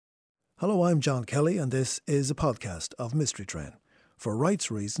Hello, I'm John Kelly, and this is a podcast of Mystery Train. For rights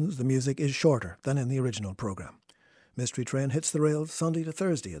reasons, the music is shorter than in the original programme. Mystery Train hits the rails Sunday to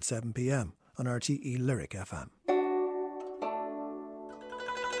Thursday at 7 p.m. on RTE Lyric FM.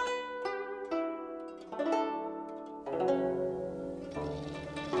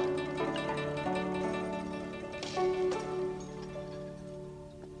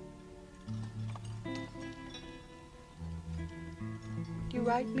 You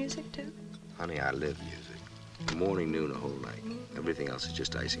write music too? Honey, I live music. Morning, noon, the whole night. Everything else is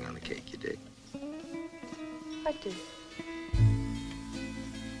just icing on the cake, you dig? I do.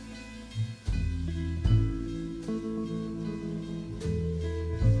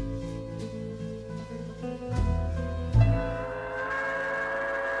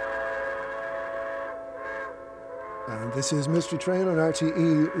 And this is Mystery Train on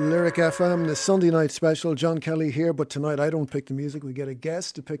RTE Lyric FM, the Sunday night special. John Kelly here, but tonight I don't pick the music. We get a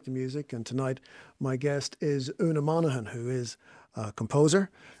guest to pick the music, and tonight my guest is Una Monaghan, who is a composer,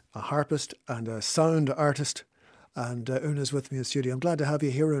 a harpist and a sound artist. And Una's with me in the studio. I'm glad to have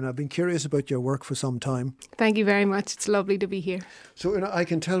you here, Una. I've been curious about your work for some time. Thank you very much. It's lovely to be here. So, Una, I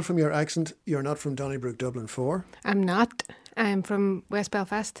can tell from your accent you're not from Donnybrook, Dublin 4. I'm not. I'm from West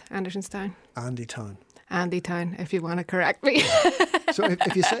Belfast, Andersonstown. Andytown, if you want to correct me. So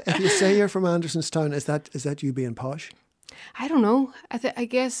if you say you're from Andersonstown, is that you being posh? I don't know. I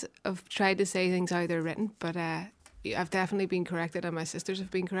guess I've tried to say things how they're written, but I've definitely been corrected, and my sisters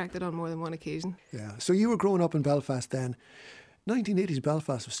have been corrected on more than one occasion. Yeah. So you were growing up in Belfast then. 1980s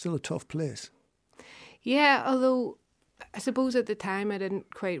Belfast was still a tough place. Yeah, although I suppose at the time I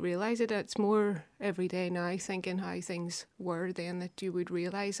didn't quite realise it. It's more every day now thinking how things were then that you would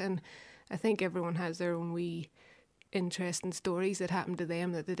realise. And I think everyone has their own wee interesting stories that happened to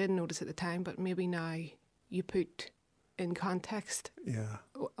them that they didn't notice at the time, but maybe now you put in context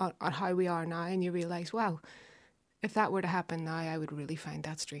on how we are now, and you realise, wow, if that were to happen now, I would really find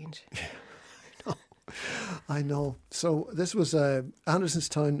that strange. I know. So this was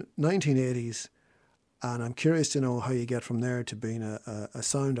Andersonstown, 1980s, and I'm curious to know how you get from there to being a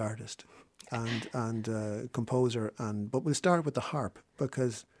sound artist and composer. But we'll start with the harp,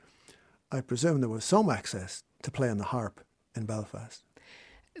 because I presume there was some access to playing the harp in Belfast.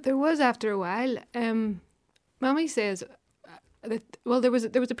 There was after a while. Mummy says that, well, there was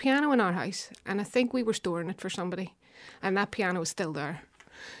a piano in our house, and I think we were storing it for somebody, and that piano was still there.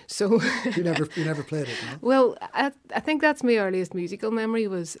 So you never played it, no? Well, I think that's my earliest musical memory.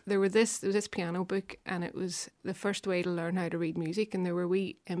 There was this piano book, and it was the first way to learn how to read music, and there were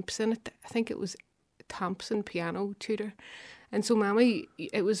wee imps in it. I think it was Thompson piano tutor. And so Mammy,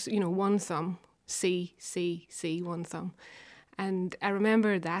 it was, one thumb, C, C, C, one thumb. And I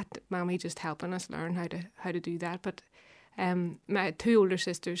remember that Mammy just helping us learn how to do that. But my 2 older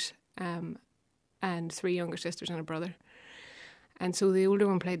sisters and 3 younger sisters and a brother. And so the older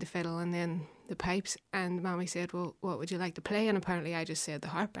one played the fiddle and then the pipes. And Mammy said, well, what would you like to play? And apparently I just said the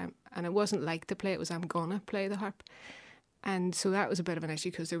harp. And it wasn't like to play, it was I'm gonna play the harp. And so that was a bit of an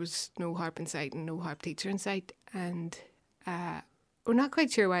issue because there was no harp in sight and no harp teacher in sight. And we're not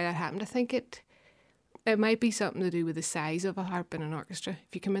quite sure why that happened. I think it might be something to do with the size of a harp in an orchestra.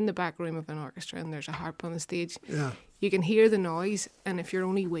 If you come in the back room of an orchestra and there's a harp on the stage, you can hear the noise, and if you're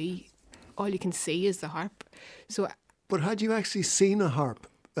only wee, all you can see is the harp. But had you actually seen a harp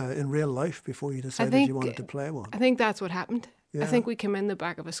in real life before you decided you wanted to play one? I think that's what happened. Yeah. I think we came in the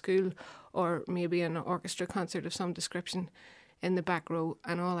back of a school or maybe an orchestra concert of some description in the back row,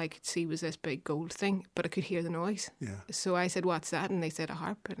 and all I could see was this big gold thing, but I could hear the noise. Yeah. So I said, what's that? And they said, a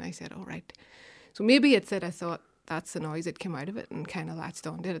harp. And I said, all right. So maybe it's that I thought that's the noise that came out of it and kind of latched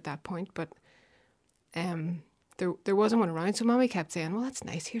onto it at that point. But there wasn't one around. So Mommy kept saying, well, that's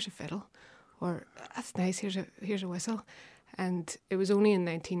nice, here's a fiddle. Or that's nice, here's a whistle. And it was only in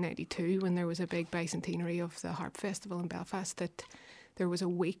 1992 when there was a big bicentenary of the Harp Festival in Belfast that there was a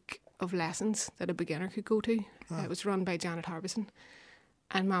week of lessons that a beginner could go to. It was run by Janet Harbison.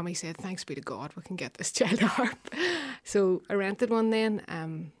 And Mommy said, thanks be to God, we can get this child a harp. So I rented one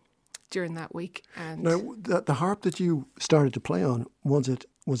then during that week. And now, the harp that you started to play on, was it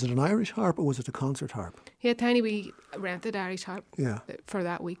an Irish harp or was it a concert harp? Yeah, tiny wee rented Irish harp for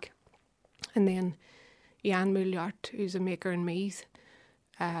that week. And then Jan Mullart, who's a maker in Meath,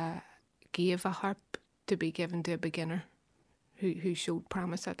 gave a harp to be given to a beginner who showed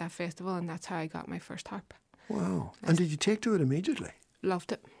promise at that festival, and that's how I got my first harp. Wow. And did you take to it immediately?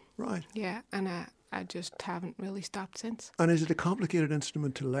 Loved it. Right. Yeah, and I just haven't really stopped since. And is it a complicated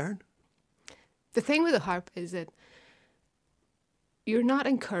instrument to learn? The thing with a harp is that you're not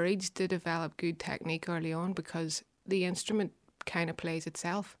encouraged to develop good technique early on because the instrument kind of plays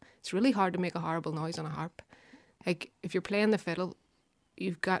itself. It's really hard to make a horrible noise on a harp. Like, if you're playing the fiddle,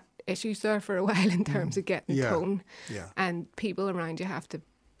 you've got issues there for a while in terms of getting tone. Yeah. And people around you have to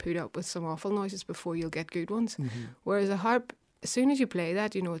put up with some awful noises before you'll get good ones. Whereas a harp, as soon as you play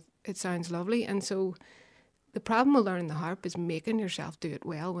that, you know, it sounds lovely. And so the problem with learning the harp is making yourself do it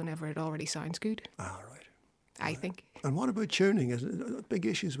well whenever it already sounds good. Ah, right. I think. And what about tuning? Is it big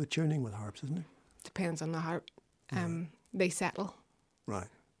issues with tuning with harps, isn't it? Depends on the harp. They settle. Right.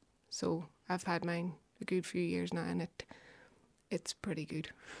 So I've had mine a good few years now, and it's pretty good.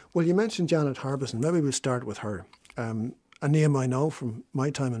 Well, you mentioned Janet Harpist, and maybe we'll start with her. A name I know from my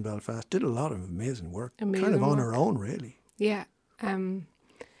time in Belfast, did a lot of amazing work. Kind of on her own, really. Yeah.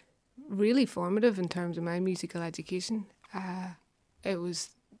 Really formative in terms of my musical education. It was,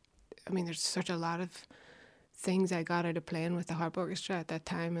 I mean, there's such a lot of things I got out of playing with the harp orchestra at that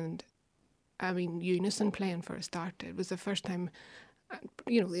time, and I mean, unison playing for a start. It was the first time,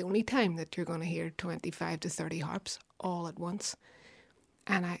 you know, the only time that you're going to hear 25 to 30 harps all at once.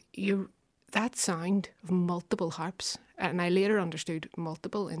 And that sound of multiple harps, and I later understood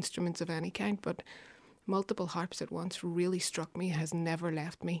multiple instruments of any kind, but multiple harps at once really struck me, has never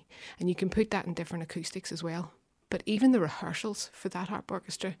left me. And you can put that in different acoustics as well. But even the rehearsals for that harp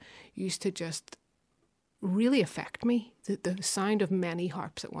orchestra used to just really affect me, the sound of many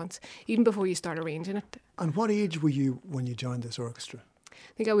harps at once, even before you start arranging it. And what age were you when you joined this orchestra?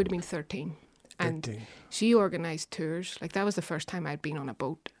 I think I would have been 13. And 13. She organised tours. Like, that was the first time I'd been on a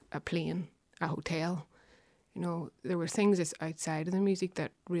boat, a plane, a hotel. You know, there were things outside of the music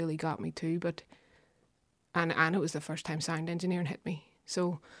that really got me too, but and it was the first time sound engineering hit me.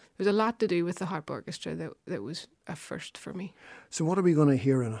 So there's a lot to do with the harp orchestra that was a first for me. So what are we going to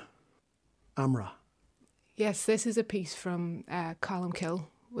hear in Amra? Yes, this is a piece from Column Kill,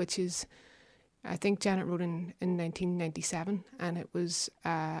 which is, I think Janet wrote in 1997, and it was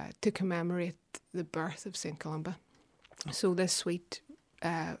to commemorate the birth of St. Columba. So this suite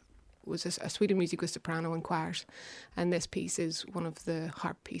was a suite of music with soprano and choirs, and this piece is one of the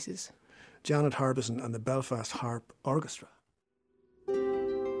harp pieces. Janet Harpist and the Belfast Harp Orchestra.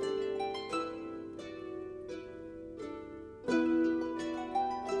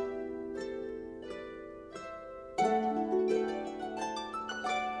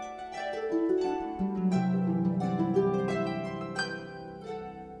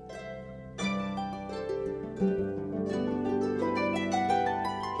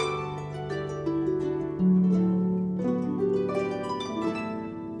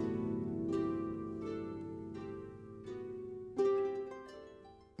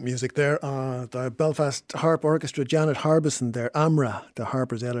 Music there, the Belfast Harp Orchestra, Janet Harpist and their Amra, the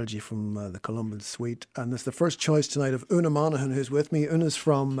Harper's Elegy from the Columban Suite. And it's the first choice tonight of Una Monaghan, who's with me. Una's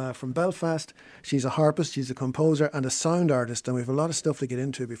from Belfast. She's a harpist, she's a composer and a sound artist, and we have a lot of stuff to get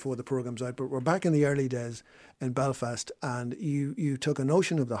into before the programme's out. But we're back in the early days in Belfast, and you took a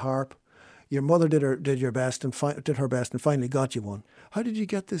notion of the harp. Your mother did her best and finally got you one. How did you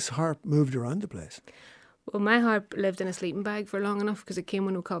get this harp moved around the place? Well, my harp lived in a sleeping bag for long enough because it came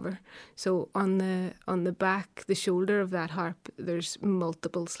with no cover. So on the back, the shoulder of that harp, there's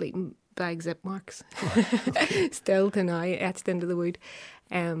multiple sleeping bag zip marks. Still to now, etched into the wood.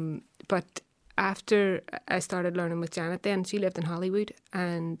 But after I started learning with Janet then, she lived in Hollywood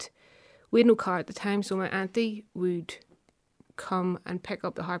and we had no car at the time, so my auntie would come and pick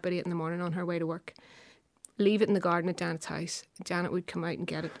up the harp at 8 in the morning on her way to work, leave it in the garden at Janet's house. Janet would come out and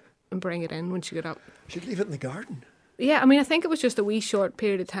get it and bring it in when she got up. She'd leave it in the garden? Yeah, I mean, I think it was just a wee short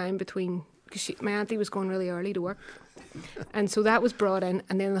period of time between, because my auntie was going really early to work. And so that was brought in,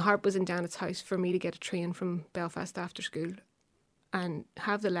 and then the harp was in Janet's house for me to get a train from Belfast after school and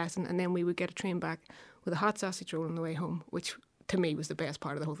have the lesson, and then we would get a train back with a hot sausage roll on the way home, which to me was the best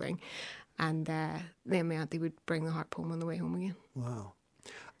part of the whole thing. And then my auntie would bring the harp home on the way home again. Wow.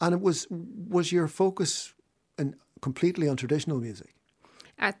 And it was your focus completely on traditional music?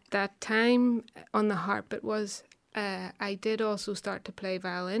 At that time, on the harp it was. I did also start to play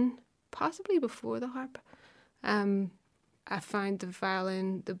violin, possibly before the harp. I found the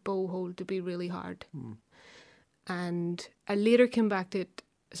violin, the bow hold, to be really hard. And I later came back to it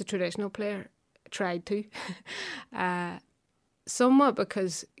as a traditional player, tried to. Somewhat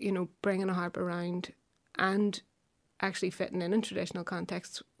because, you know, bringing a harp around and actually fitting in traditional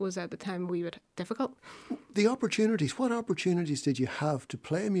contexts was at the time a wee bit difficult. The opportunities, what opportunities did you have to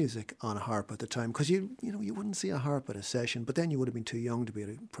play music on a harp at the time? Because you wouldn't see a harp at a session, but then you would have been too young to be at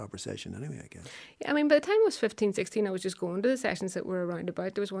a proper session anyway, I guess. Yeah, I mean, by the time I was 15, 16, I was just going to the sessions that were around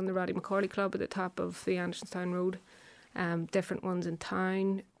about. There was one, the Roddy McCauley Club at the top of the Andersonstown Road, different ones in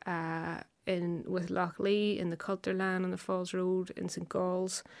town. with Loughley, in the Culterland on the Falls Road, in St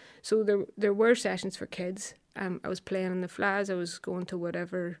Gall's. So there were sessions for kids. I was playing in the Flas. I was going to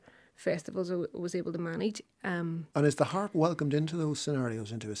whatever festivals I was able to manage. And is the harp welcomed into those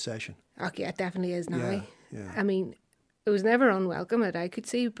scenarios, into a session? Okay, it definitely is now. Yeah. I mean, it was never unwelcome that I could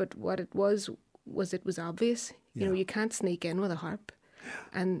see, but what it was obvious. You know, you can't sneak in with a harp.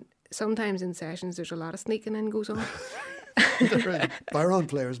 And sometimes in sessions there's a lot of sneaking in goes on. Byron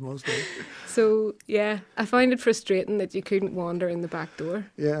players mostly. So, yeah, I find it frustrating that you couldn't wander in the back door.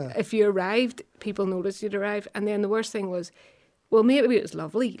 Yeah. If you arrived, people noticed you'd arrived. And then the worst thing was, well, maybe it was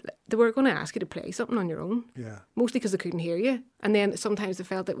lovely. They were going to ask you to play something on your own. Yeah. Mostly because they couldn't hear you. And then sometimes they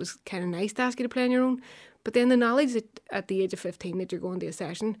felt it was kind of nice to ask you to play on your own. But then the knowledge that at the age of 15 that you're going to a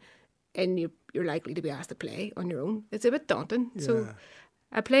session and you're likely to be asked to play on your own, it's a bit daunting. Yeah. So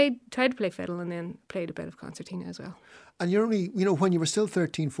I tried to play fiddle and then played a bit of concertina as well. And you're only, when you were still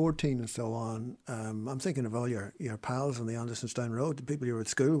 13, 14 and so on, I'm thinking of all your pals on the Andersonstown Road, the people you were at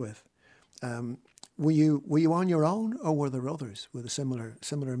school with. Were you on your own, or were there others with a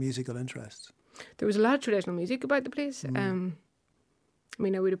similar musical interests? There was a lot of traditional music about the place. I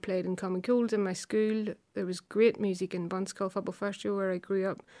mean, I would have played in Common Cold in my school. There was great music in Bunskull, Fubble First Year, where I grew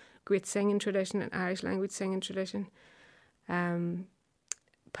up. Great singing tradition, an Irish language singing tradition.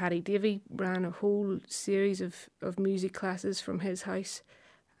 Paddy Davy ran a whole series of music classes from his house.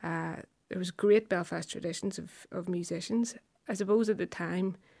 There was great Belfast traditions of musicians. I suppose at the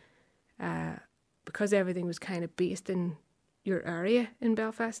time, because everything was kind of based in your area in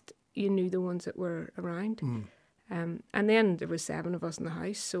Belfast, you knew the ones that were around. And then there was 7 of us in the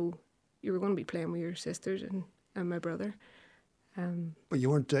house, so you were going to be playing with your sisters and my brother. But you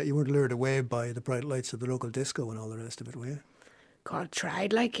weren't lured away by the bright lights of the local disco and all the rest of it, were you? God,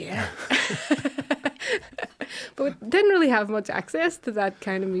 tried yeah. But didn't really have much access to that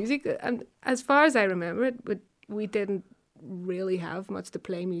kind of music. And as far as I remember it, we didn't really have much to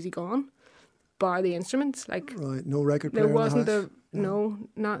play music on, bar the instruments. Like, right, no record player there wasn't in the house? No,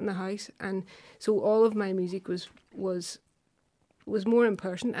 not in the house. And so all of my music was more in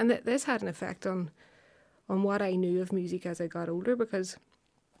person. And this had an effect on what I knew of music as I got older, because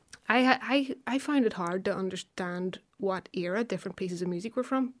I found it hard to understand what era different pieces of music were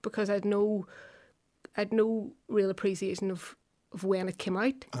from, because I'd no real appreciation of when it came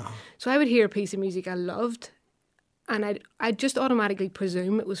out. So I would hear a piece of music I loved, and I'd just automatically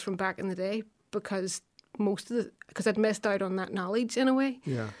presume it was from back in the day, because I'd missed out on that knowledge in a way.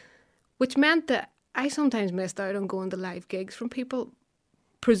 Yeah. Which meant that I sometimes missed out on going to live gigs from people,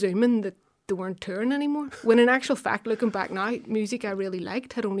 presuming that they weren't touring anymore. When in actual fact, looking back now, music I really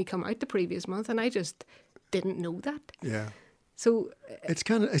liked had only come out the previous month, and I just didn't know that. Yeah. So it's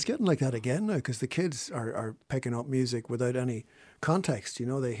getting like that again now, because the kids are picking up music without any context.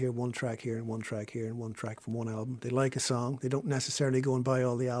 They hear one track here and one track here and one track from one album. They like a song. They don't necessarily go and buy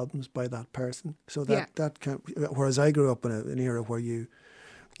all the albums by that person. So that can. Whereas I grew up in an era where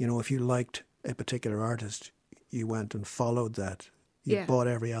if you liked a particular artist, you went and followed that. You bought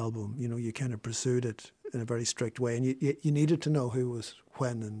every album. You kind of pursued it in a very strict way, and you needed to know who was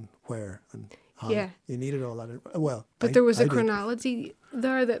when and where and how. Yeah. You needed all that. But there was a chronology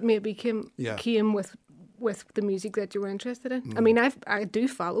there that maybe came with the music that you were interested in. I mean, I do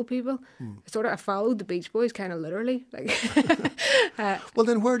follow people. I followed the Beach Boys kind of literally. Well,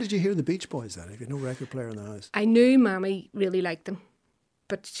 then where did you hear the Beach Boys then, if you had no record player in the house? I knew Mammy really liked them,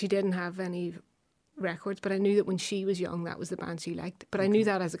 but she didn't have any records. But I knew that when she was young, that was the band she liked. But I knew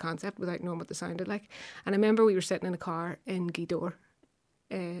that as a concept without knowing what they sounded like. And I remember we were sitting in a car in Gweedore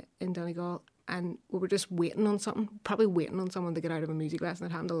in Donegal, and we were just waiting on something, probably waiting on someone to get out of a music lesson.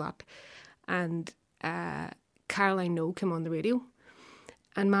 It happened a lot. And Caroline No came on the radio,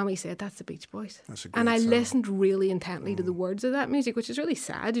 and Mammy said, "That's the Beach Boys." That's a great and I song. listened really intently to the words of that music, which is really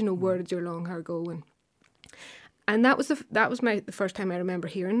sad. Where did your long hair go? And that was the first time I remember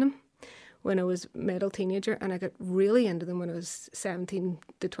hearing them, when I was middle teenager, and I got really into them when I was 17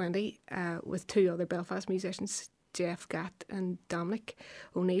 to 20 with 2 other Belfast musicians, Jeff Gatt and Dominic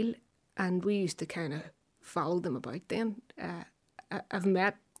O'Neill, and we used to kind of follow them about then. I've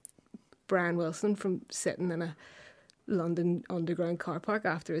met Brian Wilson from sitting in a London Underground car park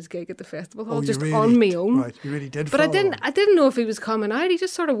after his gig at the festival hall, just really, on my own. Right, you really did. But I didn't know if he was coming out. He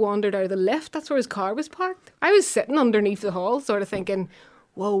just sort of wandered out of the lift. That's where his car was parked. I was sitting underneath the hall, sort of thinking,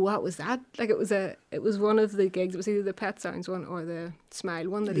 "Whoa, what was that?" Like it was one of the gigs. It was either the Pet Sounds one or the Smile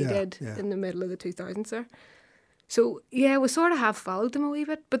one that he did in the middle of the 2000s there. So yeah, we sort of have followed them a wee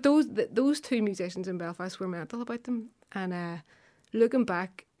bit. But those 2 musicians in Belfast were mental about them. And looking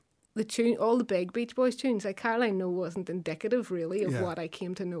back, the tune, all the big Beach Boys tunes, like Caroline No wasn't indicative really of Yeah. what I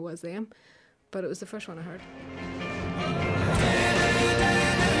came to know as them, but it was the first one I heard.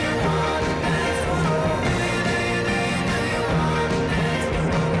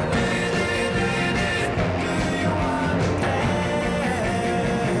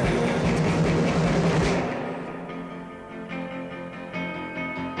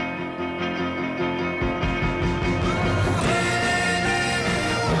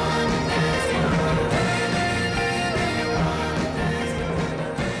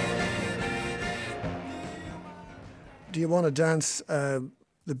 Do you want to dance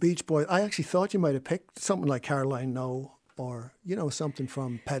the Beach Boys? I actually thought you might have picked something like Caroline No, or something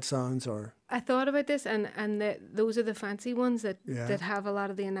from Pet Sounds, or I thought about this, and those are the fancy ones that Yeah. have a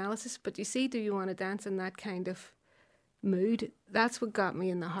lot of the analysis. But you see, Do You Want to Dance in that kind of mood? That's what got me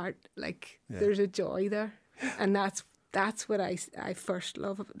in the heart. Like there's a joy there, and that's what I first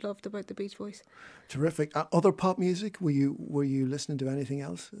loved about the Beach Boys. terrific. Other pop music? Were you listening to anything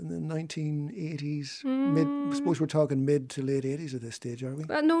else in the 1980s? I suppose we're talking mid to late 80s at this stage, are we?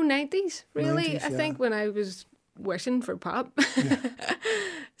 No, 90s, really. 90s, I yeah. think when I was wishing for pop.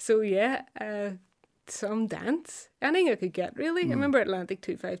 So, some dance. Anything I could get, really. I remember Atlantic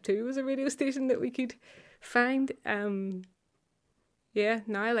 252 was a radio station that we could find. Now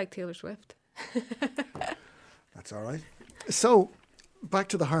I like Taylor Swift. That's all right. So, back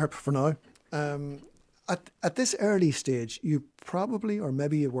to the harp for now. At this early stage, you probably, or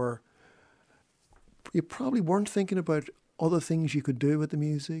maybe you probably weren't thinking about other things you could do with the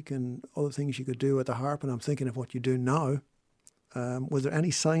music and other things you could do with the harp. And I'm thinking of what you do now. Was there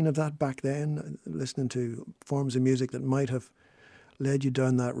any sign of that back then, listening to forms of music that might have led you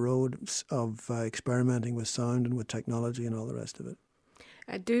down that road of experimenting with sound and with technology and all the rest of it?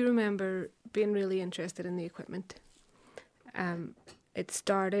 I do remember being really interested in the equipment. It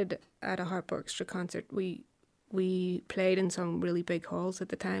started at a harp orchestra concert. We played in some really big halls at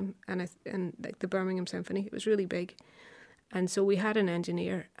the time, and like the Birmingham Symphony. It was really big, and so we had an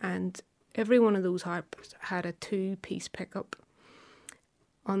engineer, and every one of those harps had a 2-piece pickup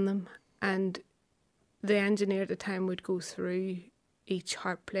on them, and the engineer at the time would go through each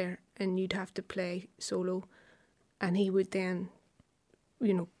harp player, and you'd have to play solo, and he would then,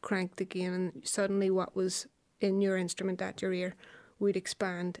 crank the gain, and suddenly what was in your instrument at your ear would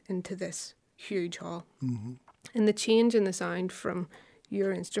expand into this huge hall. Mm-hmm. And the change in the sound from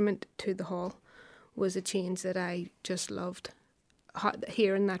your instrument to the hall was a change that I just loved.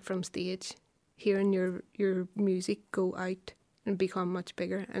 Hearing that from stage, hearing your music go out and become much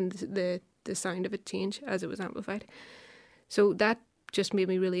bigger, and the sound of it change as it was amplified. So that just made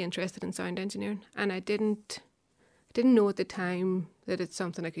me really interested in sound engineering, and I didn't know at the time that it's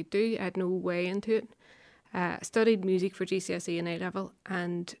something I could do. I had no way into it. I studied music for GCSE and A-level,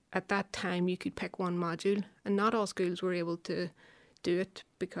 and at that time you could pick one module, and not all schools were able to do it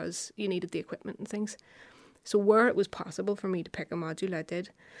because you needed the equipment and things. So where it was possible for me to pick a module, I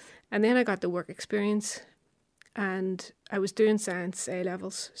did. And then I got the work experience, and I was doing science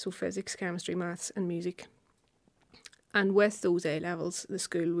A-levels, so physics, chemistry, maths and music. And with those A-levels, the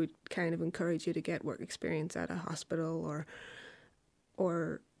school would kind of encourage you to get work experience at a hospital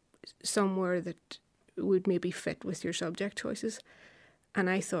or somewhere that would maybe fit with your subject choices. And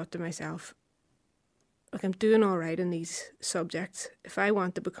I thought to myself, look, I'm doing all right in these subjects. If I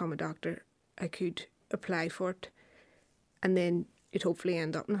want to become a doctor, I could apply for it, and then you'd hopefully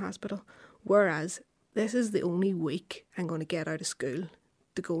end up in a hospital. Whereas this is the only week I'm going to get out of school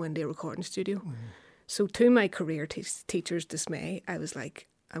to go into a recording studio. Mm-hmm. So to my career teacher's dismay, I was like,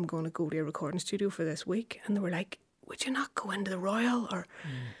 I'm going to go to a recording studio for this week. And they were like, would you not go into the Royal?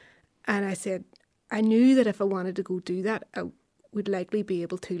 And I said, I knew that if I wanted to go do that, I would likely be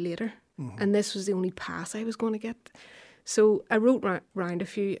able to later. Mm-hmm. And this was the only pass I was going to get. So I wrote round a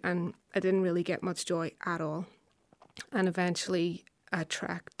few, and I didn't really get much joy at all. And eventually I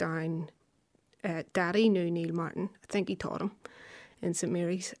tracked down Daddy knew Neil Martin. I think he taught him in St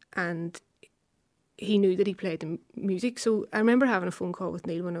Mary's, and he knew that he played the music. So I remember having a phone call with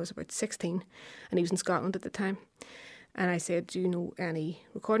Neil when I was about 16, and he was in Scotland at the time. And I said, do you know any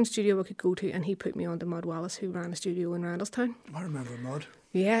recording studio I could go to? And he put me on to Mud Wallace, who ran a studio in Randallstown. I remember Mud.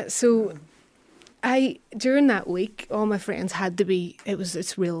 Yeah, so during that week, all my friends had to be, it was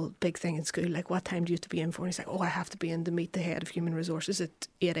this real big thing in school, like, what time do you have to be in for? And he's like, I have to be in to meet the head of human resources at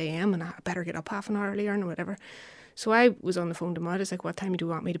 8 a.m. and I better get up half an hour earlier and whatever. So I was on the phone to Mud. I was like, what time do you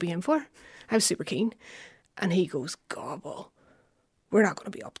want me to be in for? I was super keen. And he goes, gobble, we're not going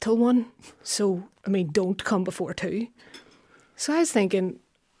to be up till 1. So, don't come before 2. So I was thinking,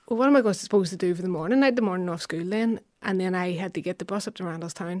 well, what am I supposed to do for the morning? I had the morning off school then. And then I had to get the bus up to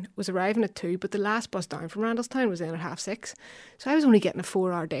Randallstown. Was arriving at 2, but the last bus down from Randallstown was in at 6:30. So I was only getting a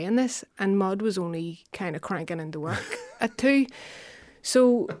 4-hour day in this, and Mud was only kind of cranking into work at 2.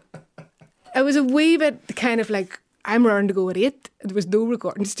 So it was a wee bit kind of like, I'm raring to go at 8. There was no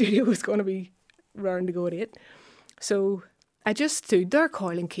recording studio. It was going to be raring to go at 8. So I just stood there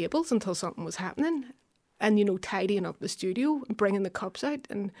coiling cables until something was happening, and, you know, tidying up the studio and bringing the cups out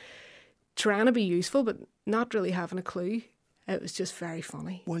and trying to be useful, but not really having a clue. It was just very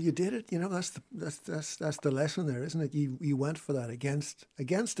funny. Well, you did it. You know, that's the lesson there, isn't it? You went for that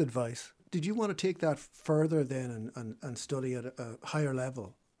against advice. Did you want to take that further then and study at a higher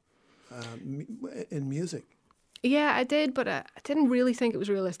level in music? Yeah, I did, but I didn't really think it was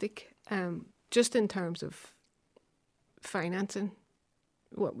realistic. Just in terms of financing,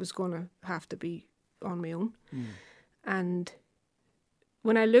 what was going to have to be on my own. And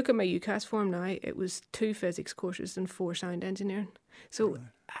when I look at my UCAS form now, it was 2 physics courses and 4 sound engineering. So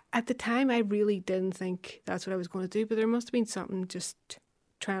at the time, I really didn't think that's what I was going to do, but there must have been something just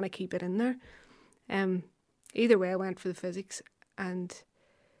trying to keep it in there. Either way, I went for the physics and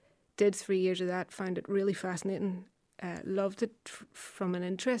did 3 years of that, found it really fascinating, loved it from an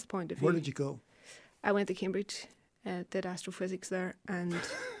interest point of view. Where did you go? I went to Cambridge, did Astro-Physics there, and...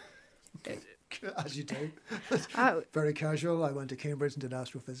 As you do. Very casual. I went to Cambridge and did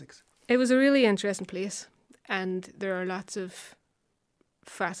Astro-Physics. It was a really interesting place, and there are lots of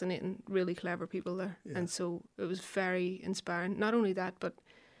fascinating, really clever people there. Yeah. And so it was very inspiring. Not only that, but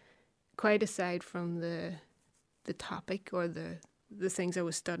quite aside from the topic or the things I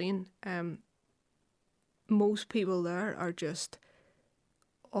was studying, most people there are just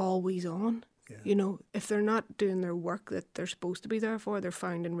always on. Yeah. You know, if they're not doing their work that they're supposed to be there for, they're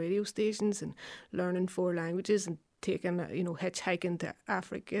finding radio stations and learning 4 languages and taking, you know, hitchhiking to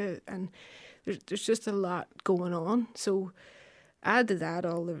Africa, and there's just a lot going on. So add to that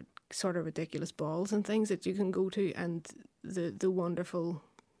all the sort of ridiculous balls and things that you can go to, and the wonderful,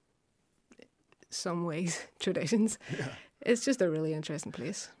 some ways, traditions. Yeah. It's just a really interesting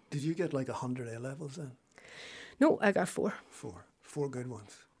place. Did you get like 100 A levels then? No, I got 4. 4 good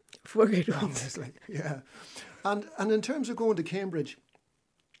ones. 4 good ones. Yeah. And in terms of going to Cambridge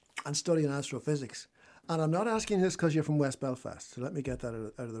and studying astrophysics, and I'm not asking this because you're from West Belfast, so let me get that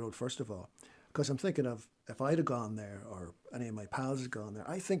out of the road first of all, because I'm thinking of if I'd have gone there or any of my pals had gone there,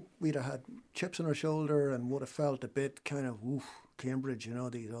 I think we'd have had chips on our shoulder and would have felt a bit kind of, oof, Cambridge, you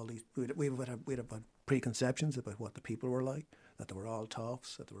know, we'd have had preconceptions about what the people were like, that they were all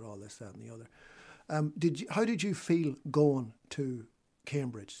toffs, that they were all this, that and the other. How did you feel going to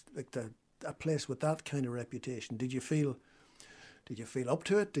Cambridge, like a place with that kind of reputation? Did you feel up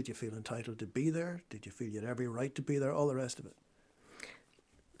to it? Did you feel entitled to be there? Did you feel you had every right to be there? All the rest of it.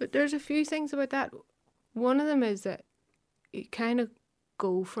 But there's a few things about that. One of them is that you kind of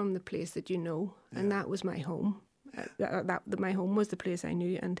go from the place that you know, and that was my home. My home was the place I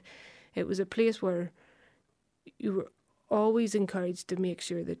knew, and it was a place where you were always encouraged to make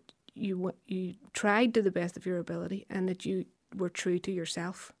sure that you tried to the best of your ability and that you were true to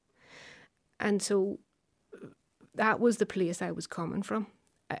yourself. And so that was the place I was coming from.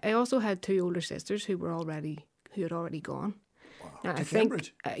 I also had 2 older sisters who had already gone. Wow. Now, To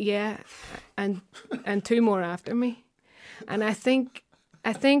Cambridge? Yeah, and 2 more after me. And I think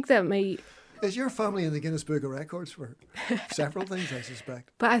that Is your family in the Guinness Book of Records for several things, I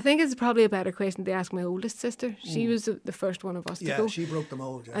suspect? But I think it's probably a better question to ask my oldest sister. She was the first one of us to go. Yeah, she broke the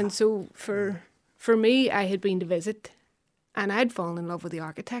mold. Yeah. And so for me, I had been to visit, and I'd fallen in love with the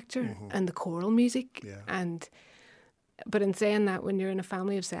architecture and the choral music. Yeah. But in saying that, when you're in a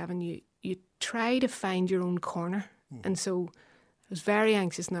family of 7, you try to find your own corner. And so I was very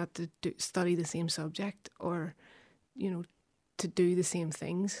anxious not to study the same subject or, you know, to do the same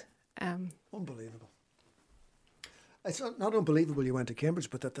things. Unbelievable. It's not unbelievable you went to Cambridge,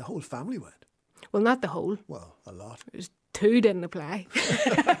 but that the whole family went. Well, not the whole. Well, a lot. It was 2 didn't apply.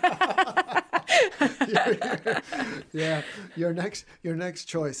 Yeah, your next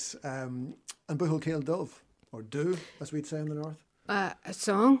choice, and Buchel Céal Dubh, or Do, as we'd say in the north. A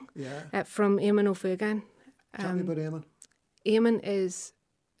song from Eamon O'Fagan. Tell me about Eamon. Eamon is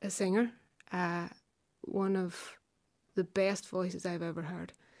a singer, one of the best voices I've ever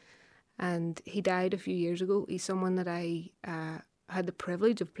heard. And he died a few years ago. He's someone that I had the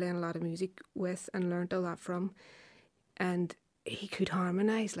privilege of playing a lot of music with and learnt a lot from. And he could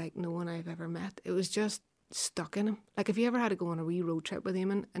harmonise like no one I've ever met. It was just stuck in him. Like if you ever had to go on a wee road trip with him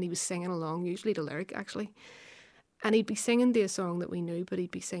and he was singing along, usually the lyric actually, and he'd be singing to a song that we knew, but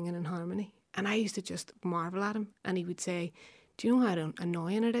he'd be singing in harmony. And I used to just marvel at him. And he would say, Do you know how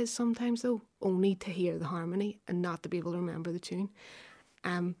annoying it is sometimes, though? Only to hear the harmony and not to be able to remember the tune.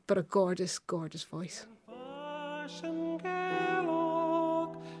 But a gorgeous, gorgeous voice.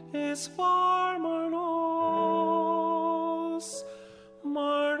 Is warmer nos,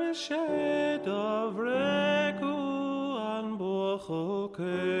 maar de shade of regu an bochel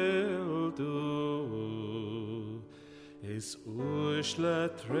keldu is ushle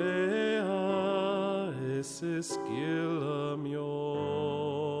trea is gillam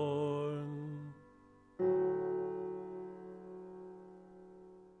yorn.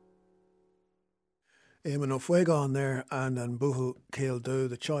 Éamon Ó Fuego there and Buchel Céal.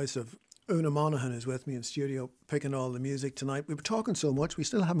 The choice of Una Monaghan is with me in studio picking all the music tonight. We were talking so much, we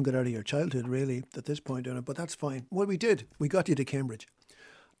still haven't got out of your childhood really at this point, Una, but that's fine. Well, we did. We got you to Cambridge.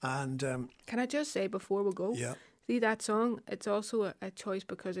 And can I just say before we go, yeah. See that song, it's also a choice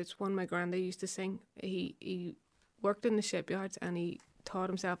because it's one my granddad used to sing. He worked in the shipyards and he taught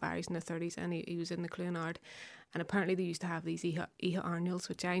himself Irish in the 30s, and he was in the Clonard, and apparently they used to have these Iha Arnulls,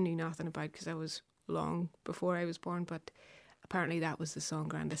 which I knew nothing about because I was long before I was born, but apparently that was the song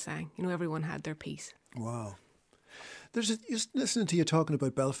Granda sang. You know, everyone had their piece. Wow. Just listening to you talking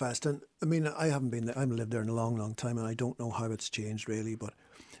about Belfast, and I mean, I haven't been there, I haven't lived there in a long, long time, and I don't know how it's changed really, but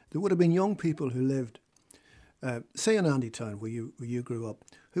there would have been young people who lived, say in Andytown, where you grew up,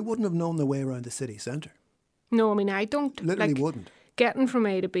 who wouldn't have known their way around the city centre. No, I mean, I don't. Literally wouldn't. Getting from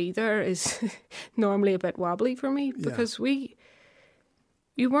A to B there is normally a bit wobbly for me because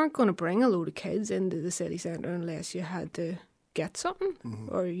you weren't going to bring a load of kids into the city centre unless you had to get something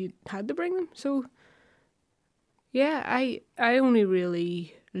or you had to bring them. So, yeah, I only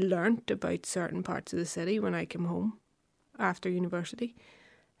really learnt about certain parts of the city when I came home after university.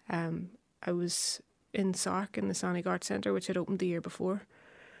 I was in Sark in the Sonic Arts Centre, which had opened the year before.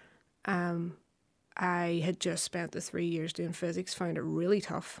 I had just spent the 3 years doing physics, found it really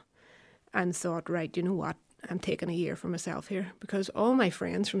tough, and thought, right, you know what, I'm taking a year for myself here, because all my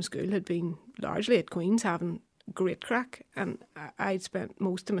friends from school had been largely at Queen's having great crack, and I'd spent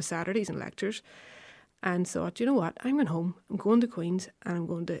most of my Saturdays in lectures, and thought, you know what, I'm going home, I'm going to Queen's, and I'm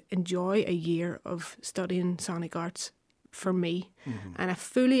going to enjoy a year of studying sonic arts for me. And I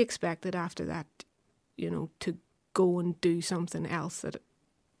fully expected after that, you know, to go and do something else that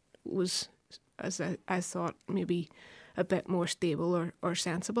was, as I thought, maybe a bit more stable or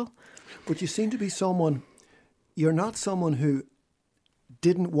sensible. But you seem to be you're not someone who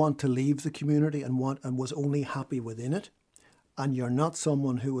didn't want to leave the community and was only happy within it. And you're not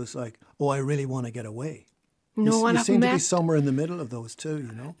someone who was like, oh, I really want to get away. No, you seem to be somewhere in the middle of those two,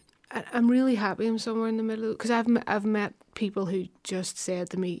 you know? I'm really happy I'm somewhere in the middle, because I've met people who just said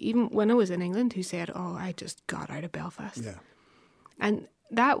to me, even when I was in England, who said, oh, I just got out of Belfast. Yeah. And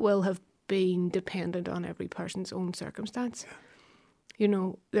that will have been dependent on every person's own circumstance. Yeah. You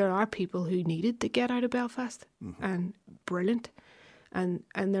know, there are people who needed to get out of Belfast and brilliant. And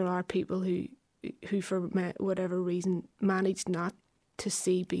there are people who for whatever reason managed not to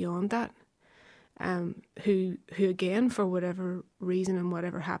see beyond that. Who again, for whatever reason and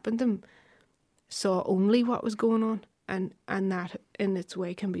whatever happened to them, saw only what was going on, and that in its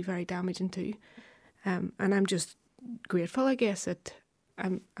way can be very damaging too. And I'm just grateful, I guess, that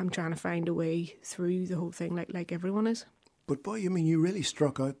I'm trying to find a way through the whole thing, like everyone is. But boy, I mean, you really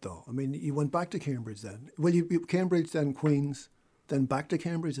struck out though. I mean, you went back to Cambridge then. Well, you Cambridge, then Queen's, then back to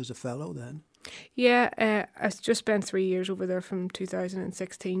Cambridge as a fellow then. Yeah, I just spent 3 years over there from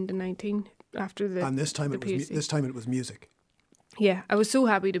 2016 to 19 after the and this time PhD. it was music. Yeah, I was so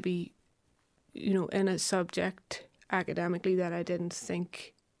happy to be, you know, in a subject academically that I didn't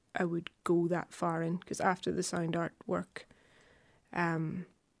think I would go that far in, because after the sound art work, I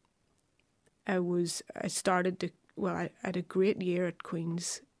had a great year at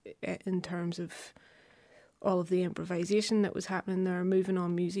Queen's in terms of all of the improvisation that was happening there. Moving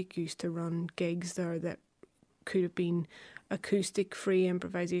On Music used to run gigs there that could have been acoustic free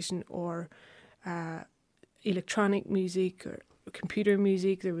improvisation or electronic music or computer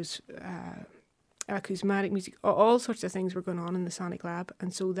music. There was acousmatic music. All sorts of things were going on in the Sonic Lab,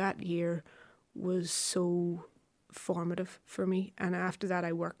 and so that year was so formative for me. And after that,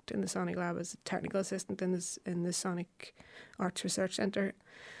 I worked in the Sonic Lab as a technical assistant in the Sonic Arts Research Centre,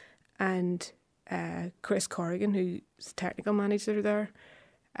 and Chris Corrigan, who's the technical manager there,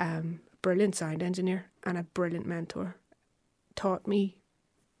 brilliant sound engineer and a brilliant mentor, taught me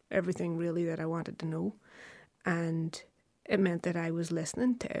everything really that I wanted to know. And it meant that I was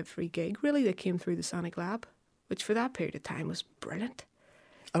listening to every gig really that came through the Sonic Lab, which for that period of time was brilliant.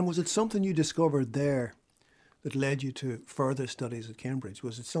 And was it something you discovered there that led you to further studies at Cambridge?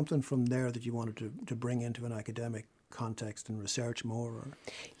 Was it something from there that you wanted to bring into an academic context and research more? Or?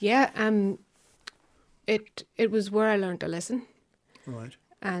 Yeah, it was where I learned to listen. Right.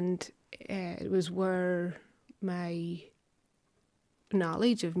 And it was where my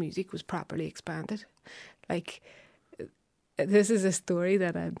knowledge of music was properly expanded. Like, this is a story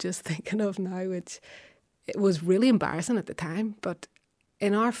that I'm just thinking of now, which it was really embarrassing at the time, but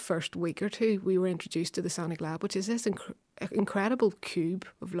in our first week or two, we were introduced to the Sonic Lab, which is this incredible cube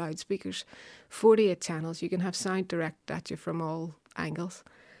of loudspeakers, 48 channels. You can have sound direct at you from all angles.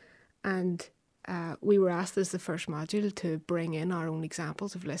 And we were asked as the first module to bring in our own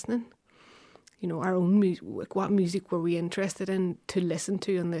examples of listening. You know, our own music. What music were we interested in to listen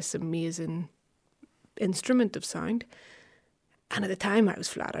to on this amazing instrument of sound? And at the time, I was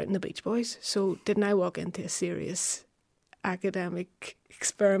flat out in the Beach Boys. So didn't I walk into a serious academic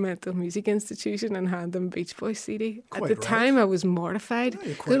experimental music institution and hand them Beach Boys CD? Quite At the right. time, I was mortified. Yeah,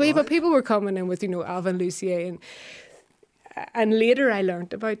 you're quite right. But people were coming in with, you know, Alvin Lucier and later I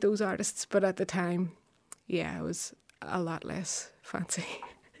learnt about those artists. But at the time, yeah, it was a lot less fancy.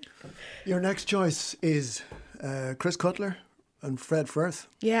 Your next choice is Chris Cutler and Fred Firth.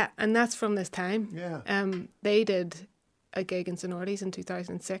 Yeah, and that's from this time. Yeah. They did a gig in Sonorties in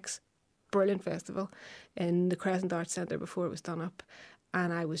 2006. Brilliant festival in the Crescent Arts Centre before it was done up,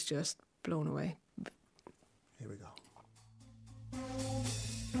 and I was just blown away. Here we go.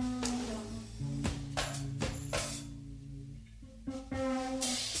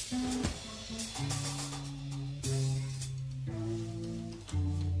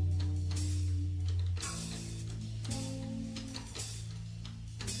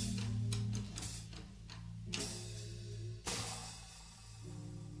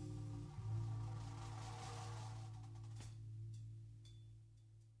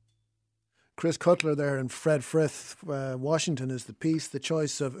 Chris Cutler there and Fred Frith. Washington is the piece, the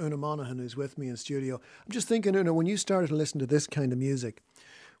choice of Una Monaghan, who's with me in studio. I'm just thinking, Una, when you started to listen to this kind of music,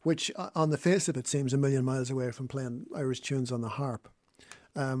 which on the face of it seems a million miles away from playing Irish tunes on the harp,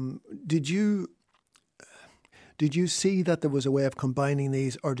 did you see that there was a way of combining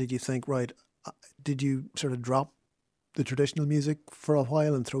these, or did you think, right, did you sort of drop the traditional music for a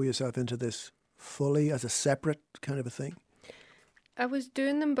while and throw yourself into this fully as a separate kind of a thing? I was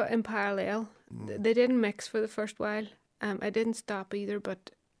doing them, but in parallel. They didn't mix for the first while. I didn't stop either,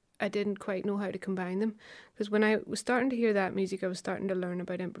 but I didn't quite know how to combine them. Because when I was starting to hear that music, I was starting to learn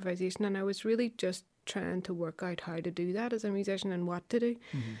about improvisation, and I was really just trying to work out how to do that as a musician and what to do.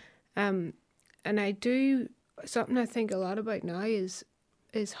 And I do, something I think a lot about now is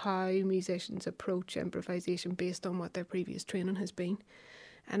how musicians approach improvisation based on what their previous training has been.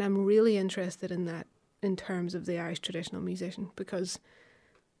 And I'm really interested in that in terms of the Irish traditional musician, because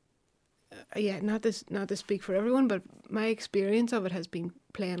not to speak for everyone, but my experience of it has been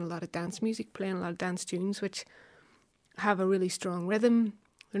playing a lot of dance music, playing a lot of dance tunes which have a really strong rhythm.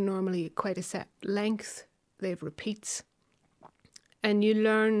 They're normally quite a set length, they have repeats, and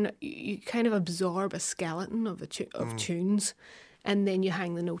you kind of absorb a skeleton of tunes, and then you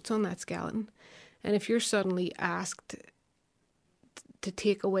hang the notes on that skeleton. And if you're suddenly asked to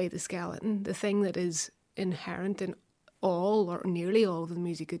take away the skeleton, the thing that is inherent in all or nearly all of the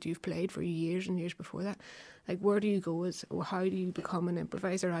music that you've played for years and years before that, like, where do you go or how do you become an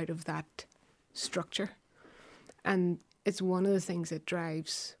improviser out of that structure? And it's one of the things that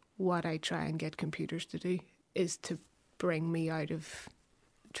drives what I try and get computers to do, is to bring me out of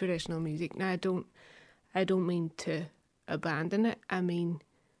traditional music. Now, I don't mean to abandon it. I mean,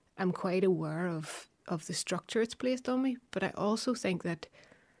 I'm quite aware of the structure it's placed on me, but I also think that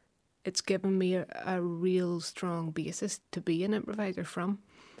it's given me a real strong basis to be an improviser from.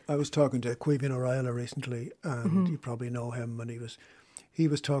 I was talking to Caoimhín O'Reilly recently, and you probably know him, and he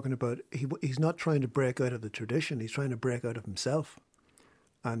was talking about he's not trying to break out of the tradition, he's trying to break out of himself,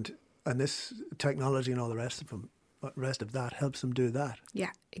 and this technology and all the rest of that helps him do that.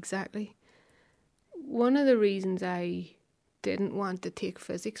 Yeah, exactly. One of the reasons I didn't want to take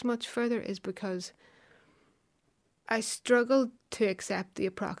physics much further is because I struggled to accept the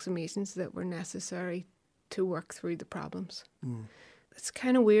approximations that were necessary to work through the problems. It's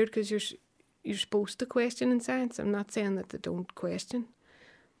kind of weird because you're supposed to question in science. I'm not saying that they don't question,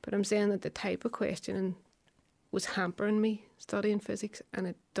 but I'm saying that the type of questioning was hampering me studying physics, and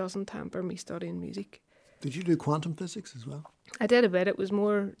it doesn't hamper me studying music. Did you do quantum physics as well? I did a bit. It was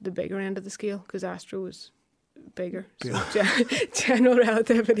more the bigger end of the scale because Astro was bigger, so general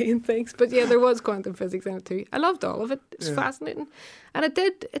relativity and things. But yeah, there was quantum physics in it too. I loved all of it. It's fascinating, and it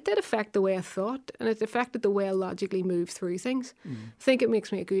did affect the way I thought, and it affected the way I logically moved through things. I think it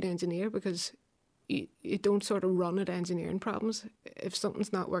makes me a good engineer because you don't sort of run at engineering problems. If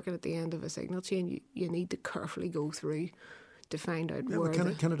something's not working at the end of a signal chain, you need to carefully go through to find out where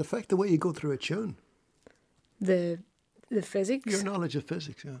can it affect the way you go through a tune? the physics. Your knowledge of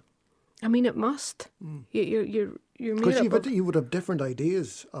physics, yeah. I mean, it must. You're made Because up of... you would have different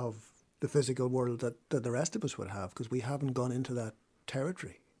ideas of the physical world that the rest of us would have, because we haven't gone into that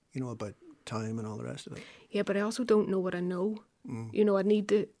territory, about time and all the rest of it. Yeah, but I also don't know what I know. I need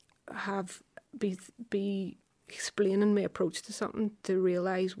to be explaining my approach to something to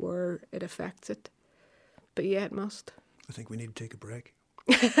realise where it affects it. But yeah, it must. I think we need to take a break.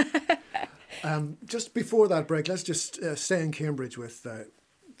 Just before that break, let's just stay in Cambridge with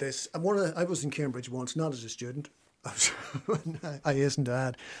this. I was in Cambridge once, not as a student. I hasten to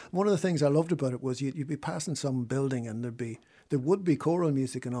add. One of the things I loved about it was you'd be passing some building and there would be choral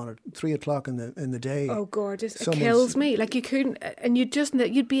music on at 3 o'clock in the day. Oh, gorgeous! It kills me. Like you couldn't, and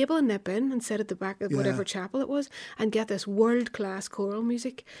you'd be able to nip in and sit at the back of whatever chapel it was and get this world class choral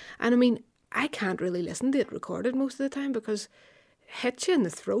music. And I mean, I can't really listen to it recorded most of the time because it hits you in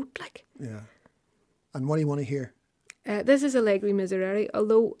the throat, like. Yeah. And what do you want to hear? This is Allegri Miserere,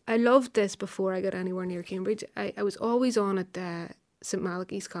 although I loved this before I got anywhere near Cambridge. I was always on at St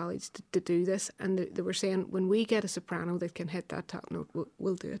Malachy's College to do this, and they were saying, when we get a soprano that can hit that top note,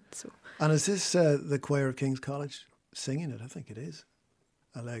 we'll do it. So. And is this the choir of King's College singing it? I think it is.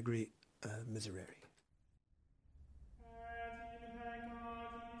 Allegri Miserere.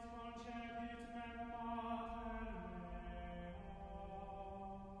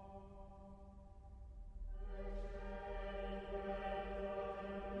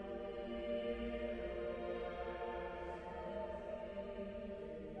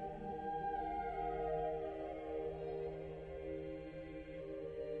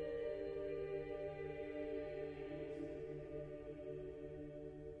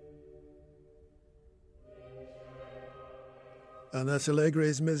 And that's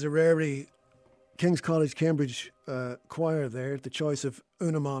Allegri's Miserere, King's College, Cambridge choir there, the choice of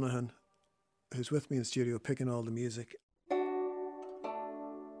Una Monaghan, who's with me in studio picking all the music.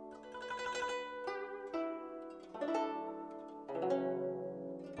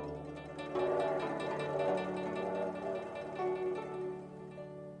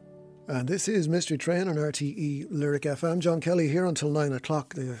 And this is Mystery Train on RTE Lyric FM. John Kelly here until 9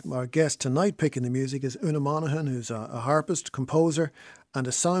 o'clock. Our guest tonight picking the music is Una Monaghan, who's a harpist, composer and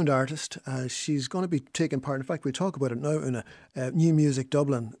a sound artist. She's going to be taking part, in fact we talk about it now, in a New Music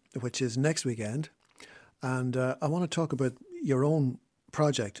Dublin, which is next weekend. And I want to talk about your own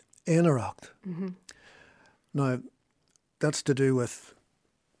project, Éineacht. Mm-hmm. Now, that's to do with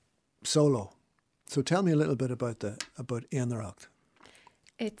solo. So tell me a little bit about Éineacht.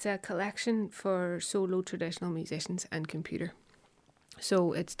 It's a collection for solo traditional musicians and computer.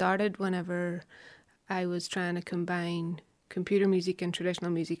 So it started whenever I was trying to combine computer music and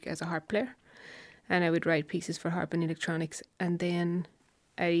traditional music as a harp player. And I would write pieces for harp and electronics. And then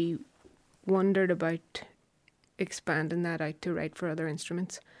I wondered about expanding that out to write for other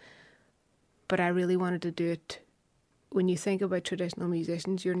instruments. But I really wanted to do it. When you think about traditional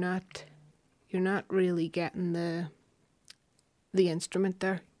musicians, you're not really getting the instrument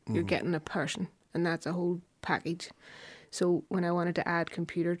there. You're getting a person, and that's a whole package. So when I wanted to add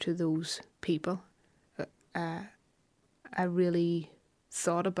computer to those people, I really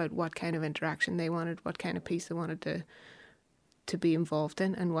thought about what kind of interaction they wanted, what kind of piece they wanted to be involved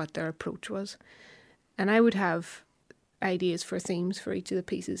in, and what their approach was. And I would have ideas for themes for each of the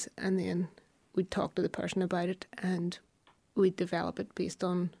pieces, and then we'd talk to the person about it, and we'd develop it based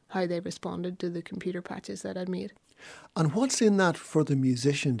on how they responded to the computer patches that I'd made. And what's in that for the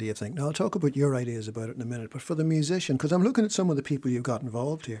musician, do you think? Now, I'll talk about your ideas about it in a minute, but for the musician, because I'm looking at some of the people you've got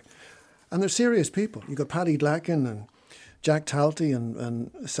involved here, and they're serious people. You've got Paddy Glacken and Jack Talty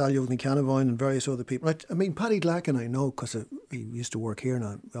and Salio Nicanavoyne and various other people. I mean, Paddy Glacken I know because he used to work here, and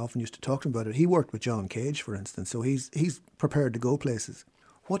I often used to talk to him about it. He worked with John Cage, for instance, so he's prepared to go places.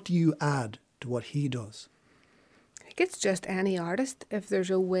 What do you add to what he does? I think it's just any artist. If there's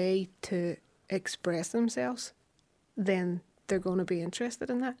a way to express themselves, then they're going to be interested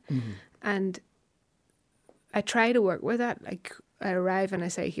in that. Mm-hmm. And I try to work with that. Like, I arrive and I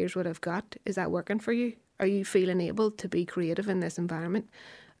say, here's what I've got. Is that working for you? Are you feeling able to be creative in this environment?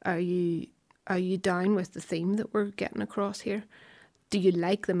 Are you down with the theme that we're getting across here? Do you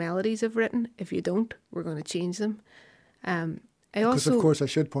like the melodies I've written? If you don't, we're going to change them. Because, of course, I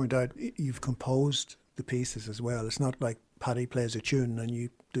should point out, you've composed the pieces as well. It's not like Paddy plays a tune and you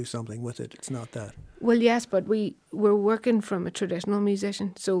do something with it. It's not that. Well, yes, but we're working from a traditional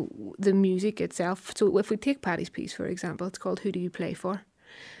musician, so the music itself. So if we take Paddy's piece, for example, it's called Who Do You Play For?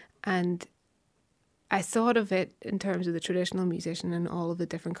 And I thought of it in terms of the traditional musician and all of the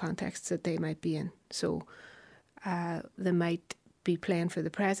different contexts that they might be in. So they might be playing for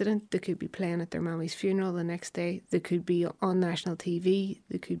the president, they could be playing at their mommy's funeral the next day, they could be on national TV,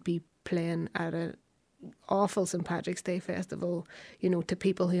 they could be playing at an awful St. Patrick's Day festival, you know, to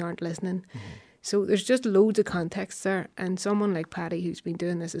people who aren't listening. So there's just loads of contexts there, and someone like Paddy, who's been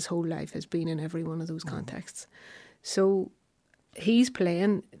doing this his whole life, has been in every one of those contexts. So he's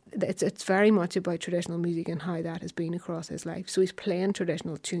playing, it's very much about traditional music and how that has been across his life. So he's playing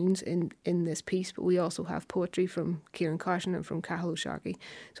traditional tunes in this piece, but we also have poetry from Kieran Carson and from Cathal O'Sharkey.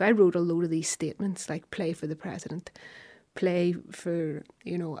 So I wrote a load of these statements, like play for the president, play for,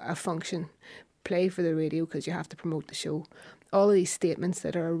 you know, a function, play for the radio because you have to promote the show. All of these statements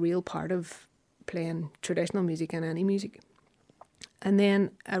that are a real part of playing traditional music and any music. And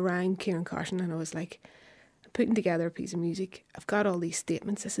then I rang Kieran Carson and I was like, I'm putting together a piece of music. I've got all these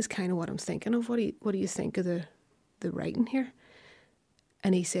statements. This is kind of what I'm thinking of. What do you think of the writing here?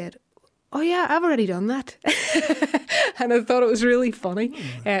 And he said, oh yeah, I've already done that. And I thought it was really funny.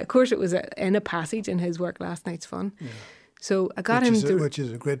 Of course, it was in a passage in his work, Last Night's Fun. Yeah. So I got which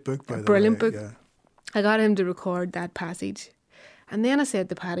is a great book, by the way. Brilliant book. Yeah. I got him to record that passage. And then I said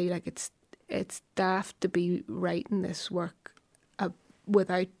to Paddy, like, it's daft to be writing this work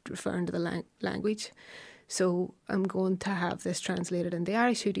without referring to the language. So I'm going to have this translated into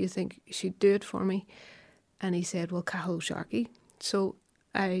Irish. Who do you think should do it for me? And he said, well, Cathal O'Sharkey. So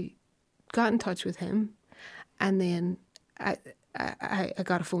I got in touch with him, and then I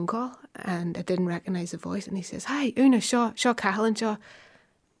got a phone call, and I didn't recognise the voice. And he says, hi, Una, Shaw Cathal and Shaw.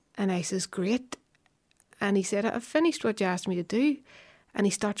 And I says, great. And he said, I've finished what you asked me to do. And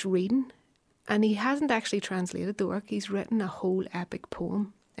he starts reading. And he hasn't actually translated the work. He's written a whole epic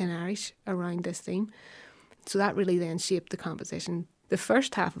poem in Irish around this theme. So that really then shaped the composition. The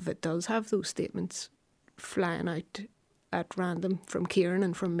first half of it does have those statements flying out at random from Kieran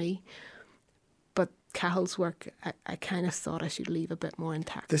and from me. But Cathal's work, I kind of thought I should leave a bit more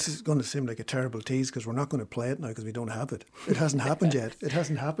intact. This is going to seem like a terrible tease because we're not going to play it now because we don't have it. It hasn't happened yet. It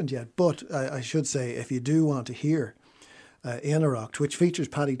hasn't happened yet. But I should say, if you do want to hear Éineacht, which features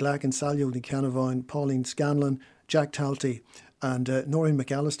Paddy Glacken, Salio Ní Canavine, Pauline Scanlon, Jack Talty and Noreen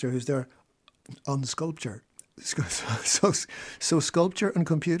McAllister, who's there on sculpture. So sculpture and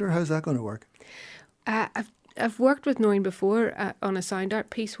computer, how's that going to work? I've worked with Noreen before on a sound art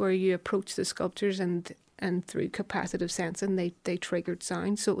piece where you approach the sculptures and through capacitive sensing they triggered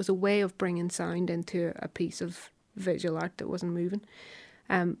sound. So it was a way of bringing sound into a piece of visual art that wasn't moving.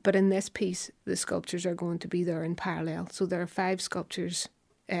 But in this piece, the sculptures are going to be there in parallel. So there are 5 sculptures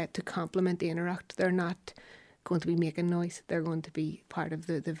to complement the Éineacht. They're not going to be making noise. They're going to be part of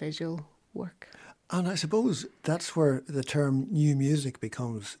the visual work. And I suppose that's where the term new music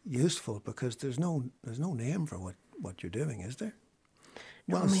becomes useful, because there's no name for what you're doing, is there?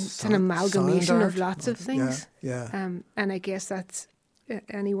 Well, I mean, it's an amalgamation of lots of things. Yeah. And I guess that's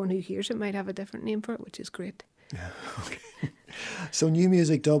anyone who hears it might have a different name for it, which is great. Yeah. Okay. So New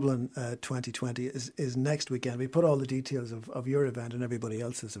Music Dublin 2020 is next weekend. We put all the details of your event and everybody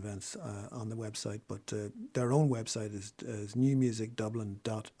else's events on the website, but their own website is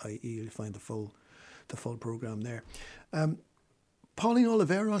newmusicdublin.ie. You'll find the full programme there. Pauline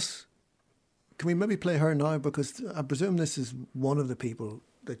Oliveros, can we maybe play her now? Because I presume this is one of the people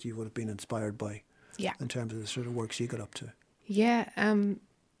that you would have been inspired by, in terms of the sort of work she got up to. Yeah,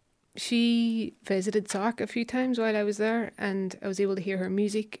 she visited SARC a few times while I was there, and I was able to hear her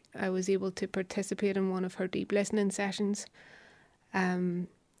music. I was able to participate in one of her deep listening sessions.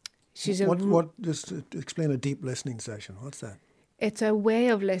 Just to explain a deep listening session. What's that? It's a way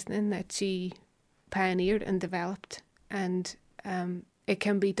of listening that she pioneered and developed, and it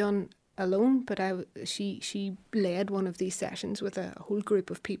can be done alone, but she led one of these sessions with a whole group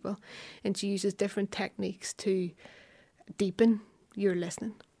of people, and she uses different techniques to deepen your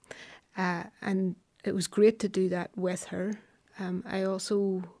listening. And it was great to do that with her. I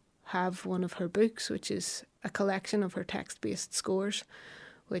also have one of her books, which is a collection of her text-based scores,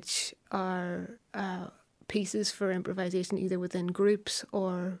 which are pieces for improvisation either within groups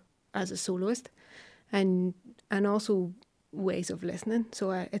or as a soloist, and also ways of listening.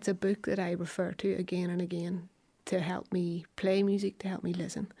 So it's a book that I refer to again and again to help me play music, to help me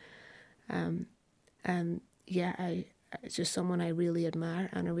listen. It's just someone I really admire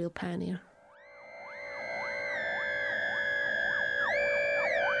and a real pioneer.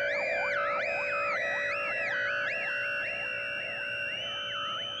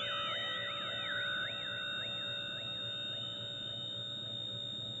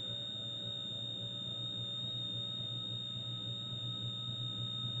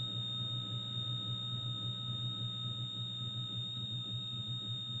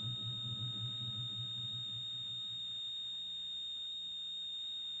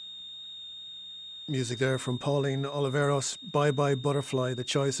 music there from Pauline Oliveros, Bye Bye Butterfly, the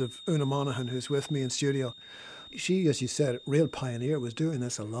choice of Una Monaghan, who's with me in studio. She, as you said, real pioneer, was doing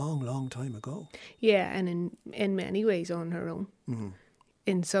this a long, long time ago. Yeah, and in many ways on her own. Mm-hmm.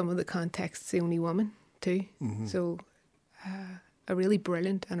 In some of the contexts, the only woman too. Mm-hmm. So a really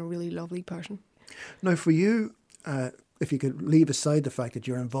brilliant and a really lovely person. Now for you, if you could leave aside the fact that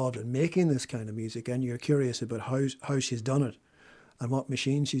you're involved in making this kind of music and you're curious about how she's done it and what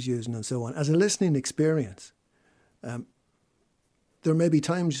machine she's using and so on, as a listening experience, there may be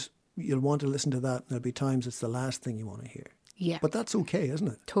times you'll want to listen to that and there'll be times it's the last thing you want to hear. Yeah. But that's okay, isn't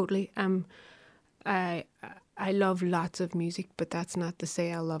it? Totally. I love lots of music, but that's not to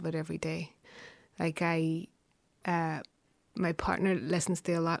say I love it every day. Like my partner listens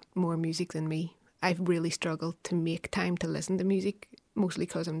to a lot more music than me. I've really struggled to make time to listen to music, mostly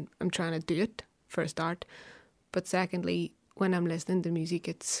because I'm trying to do it for a start. But secondly, when I'm listening to music,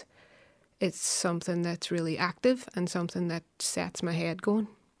 it's something that's really active and something that sets my head going.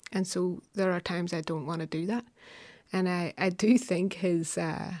 And so there are times I don't want to do that. And I do think his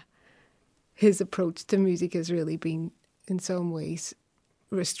approach to music has really been, in some ways,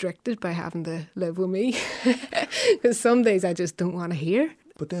 restricted by having to live with me. Because some days I just don't want to hear.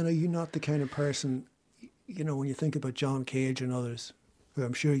 But then are you not the kind of person, you know, when you think about John Cage and others, who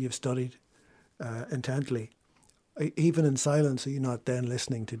I'm sure you've studied intently, even in silence, are you not then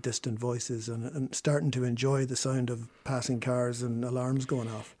listening to distant voices and starting to enjoy the sound of passing cars and alarms going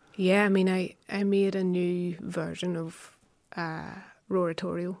off? Yeah, I mean, I made a new version of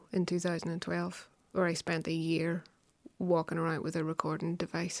Roratorio in 2012, where I spent a year walking around with a recording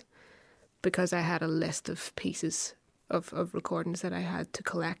device because I had a list of pieces of recordings that I had to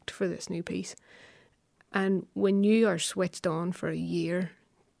collect for this new piece. And when you are switched on for a year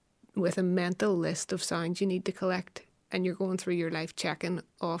with a mental list of sounds you need to collect, and you're going through your life checking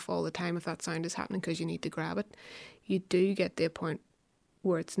off all the time if that sound is happening because you need to grab it, you do get to a point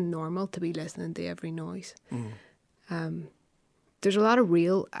where it's normal to be listening to every noise. There's a lot of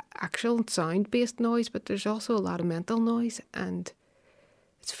real, actual sound-based noise, but there's also a lot of mental noise, and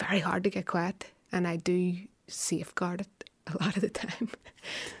it's very hard to get quiet, and I do safeguard it a lot of the time.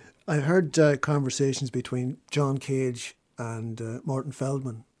 I heard conversations between John Cage and Martin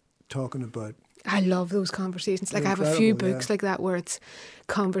Feldman talking about... I love those conversations. Like I have a few books like that where it's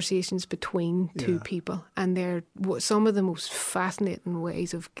conversations between two people, and they're some of the most fascinating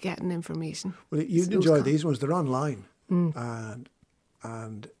ways of getting information. Well, you'd enjoy these ones. They're online.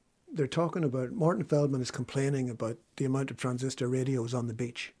 And they're talking about... Martin Feldman is complaining about the amount of transistor radios on the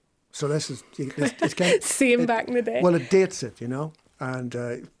beach. So this is... It's kind of, same back in the day. Well, it dates it, you know,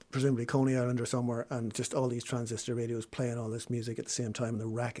 and presumably Coney Island or somewhere, and just all these transistor radios playing all this music at the same time in the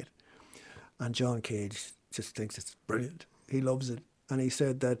racket. And John Cage just thinks it's brilliant. He loves it. And he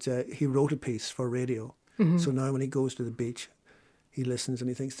said that he wrote a piece for radio. Mm-hmm. So now when he goes to the beach, he listens and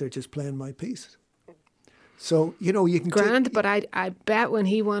he thinks they're just playing my piece. So, you know, you can... Grand, but I bet when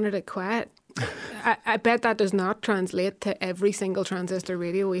he wanted it quiet, I bet that does not translate to every single transistor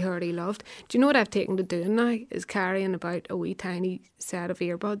radio we heard he loved. Do you know what I've taken to doing now? Is carrying about a wee tiny set of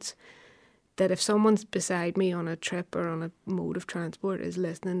earbuds that if someone's beside me on a trip or on a mode of transport is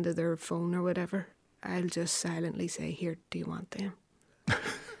listening to their phone or whatever, I'll just silently say, here, do you want them?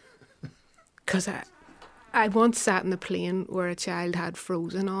 Because I once sat in a plane where a child had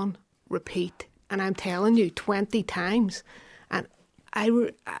Frozen on repeat, and I'm telling you, 20 times. And I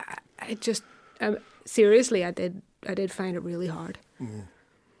just, seriously, I did find it really hard. Mm.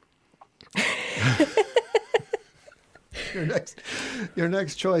 Your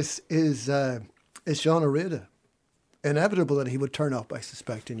next choice is Sean Areda. Inevitable that he would turn up, I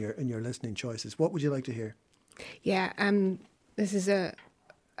suspect, in your listening choices. What would you like to hear? Yeah, this is a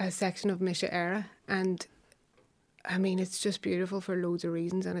section of Misha Era, and I mean it's just beautiful for loads of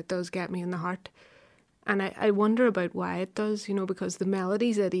reasons, and it does get me in the heart. And I wonder about why it does, you know, because the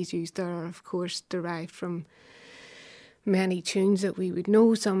melodies that he's used are, of course, derived from many tunes that we would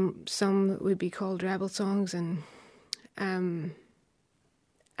know. Some would be called rebel songs, and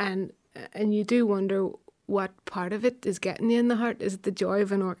you do wonder what part of it is getting you in the heart. Is it the joy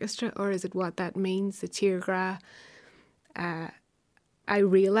of an orchestra, or is it what that means, the tír gra? I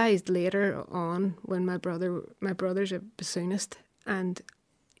realised later on when my brother's a bassoonist, and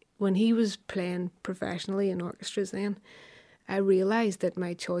when he was playing professionally in orchestras then, I realised that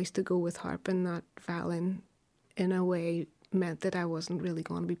my choice to go with harp and not violin in a way meant that I wasn't really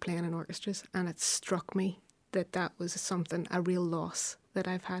going to be playing in orchestras, and it struck me that was something, a real loss that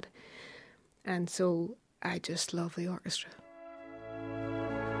I've had. And so I just love the orchestra.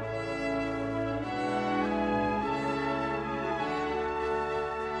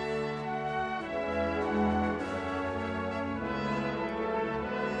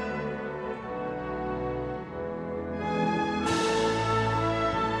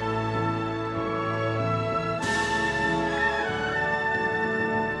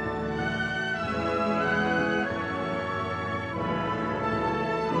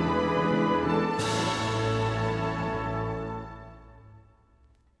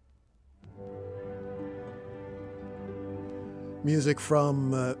 Music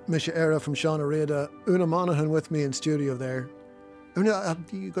from Misha Era, from Sean Areda. Una Monaghan with me in studio there. Una,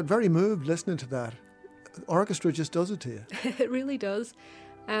 you got very moved listening to that. Orchestra just does it to you. It really does.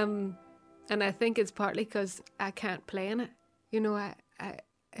 And I think it's partly because I can't play in it. You know,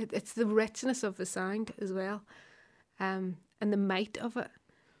 it's the richness of the sound as well, and the might of it.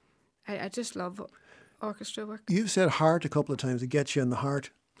 I just love orchestra work. You've said heart a couple of times. It gets you in the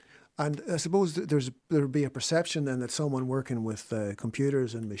heart. And I suppose there'd be a perception then that someone working with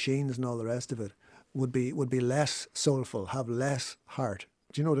computers and machines and all the rest of it would be less soulful, have less heart.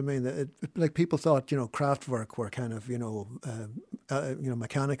 Do you know what I mean? That like people thought, Kraftwerk were kind of,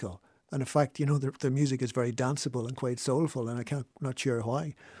 mechanical. And in fact, their music is very danceable and quite soulful, and not sure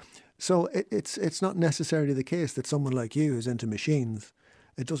why. So it's not necessarily the case that someone like you is into machines.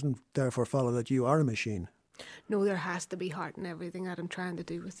 It doesn't therefore follow that you are a machine. No, there has to be heart in everything that I'm trying to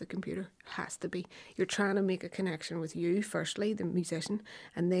do with the computer. Has to be. You're trying to make a connection with you, firstly, the musician,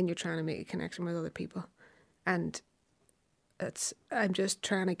 and then you're trying to make a connection with other people. And I'm just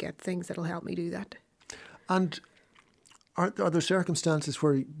trying to get things that'll help me do that. And are there circumstances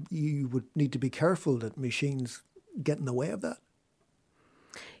where you would need to be careful that machines get in the way of that?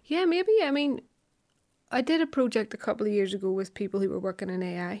 Yeah, maybe. I mean, I did a project a couple of years ago with people who were working in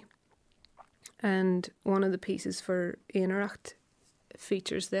AI. And one of the pieces for Einaracht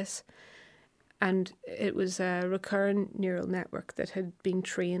features this. And it was a recurrent neural network that had been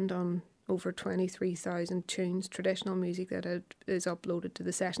trained on over 23,000 tunes, traditional music that is uploaded to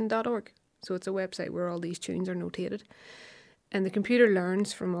the session.org. So it's a website where all these tunes are notated. And the computer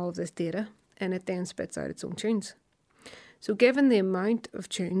learns from all of this data, and it then spits out its own tunes. So given the amount of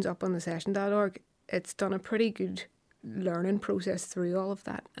tunes up on the session.org, it's done a pretty good learning process through all of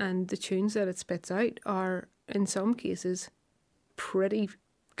that, and the tunes that it spits out are in some cases pretty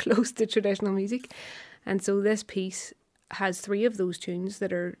close to traditional music. And so this piece has 3 of those tunes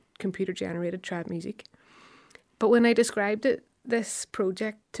that are computer generated trad music. But when I described this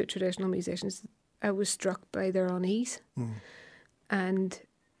project to traditional musicians, I was struck by their unease. And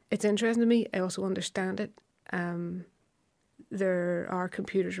it's interesting to me. I also understand it. There are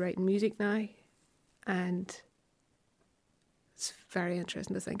computers writing music now, and it's very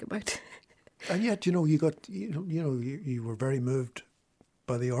interesting to think about. And yet, you were very moved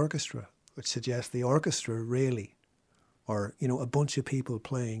by the orchestra, which suggests the orchestra really, or a bunch of people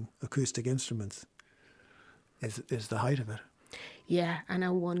playing acoustic instruments, is the height of it. Yeah, and I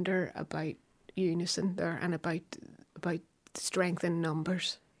wonder about unison there and about strength in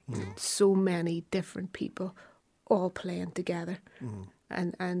numbers. So many different people all playing together,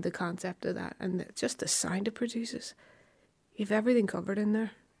 and the concept of that, and just the sound it produces. You've everything covered in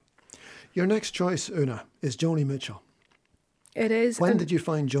there. Your next choice, Una, is Joni Mitchell. It is. When did you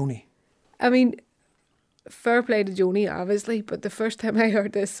find Joni? I mean, fair play to Joni, obviously, but the first time I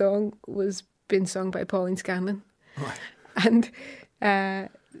heard this song was being sung by Pauline Scanlon. Right. And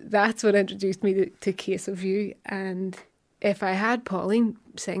that's what introduced me to Case of You. And if I had Pauline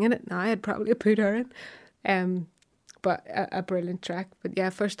singing it now, I'd probably put her in. But a brilliant track. But yeah, I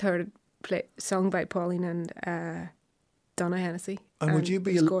first heard it sung by Pauline and Donna Hennessy. And would you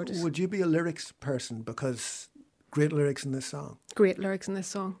be a lyrics person, because great lyrics in this song? Great lyrics in this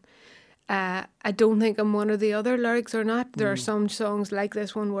song. I don't think I'm one or the other, lyrics or not. There are some songs like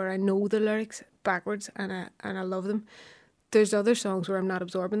this one where I know the lyrics backwards and I love them. There's other songs where I'm not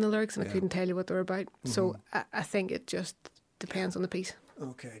absorbing the lyrics and I couldn't tell you what they're about. So I think it just depends on the piece.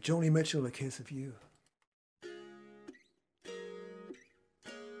 Okay, Joni Mitchell, A Case of You.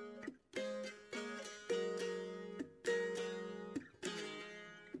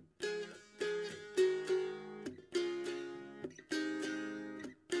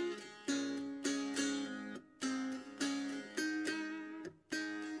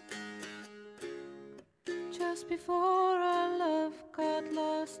 Just before our love got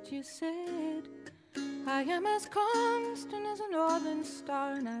lost, you said, I am as constant as a northern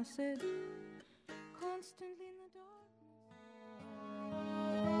star. And I said, constantly in the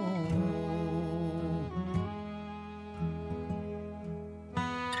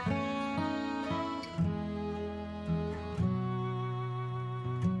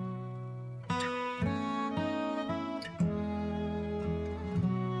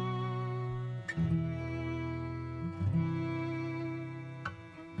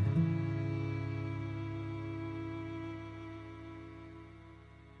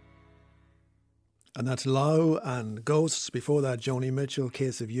And that's Low and Ghosts. Before that, Joni Mitchell,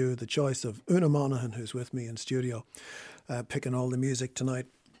 Case of You, the choice of Una Monaghan, who's with me in studio, picking all the music tonight.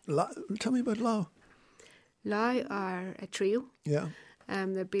 Tell me about Low. Low are a trio. Yeah.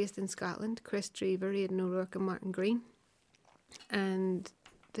 They're based in Scotland. Chris Drever, Aidan O'Rourke and Martin Green. and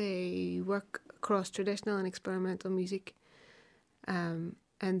they work across traditional and experimental music. And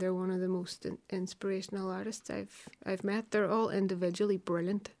they're one of the most inspirational artists I've met. They're all individually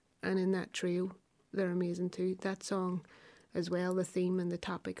brilliant, and in that trio, they're amazing too. That song, as well, the theme and the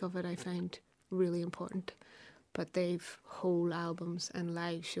topic of it, I find really important. But they've whole albums and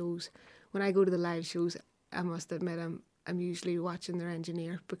live shows. When I go to the live shows, I must admit I'm usually watching their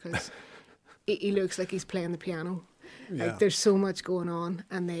engineer, because he looks like he's playing the piano. Yeah. Like, there's so much going on,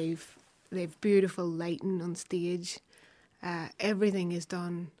 and they've beautiful lighting on stage. Everything is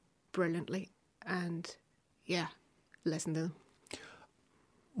done brilliantly, and yeah, listen to them.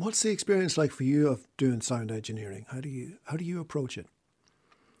 What's the experience like for you of doing sound engineering? How do you approach it?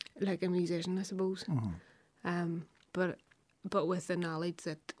 Like a musician, I suppose. But with the knowledge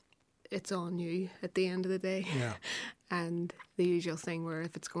that it's on you at the end of the day. Yeah. And the usual thing where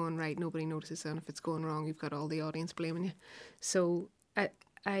if it's going right, nobody notices, and if it's going wrong, you've got all the audience blaming you. So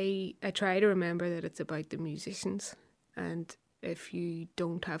I try to remember that it's about the musicians, and if you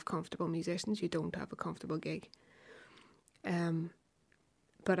don't have comfortable musicians, you don't have a comfortable gig.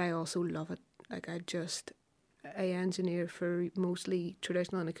 But I also love it. Like, I engineer for mostly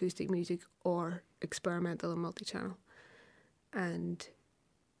traditional and acoustic music, or experimental and multi-channel. And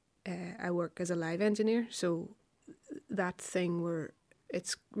I work as a live engineer, so that thing where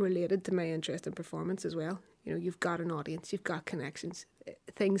it's related to my interest in performance as well. You know, you've got an audience, you've got connections.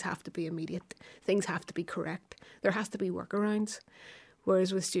 Things have to be immediate. Things have to be correct. There has to be workarounds.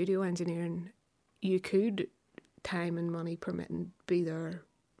 Whereas with studio engineering, you could, time and money permitting, be there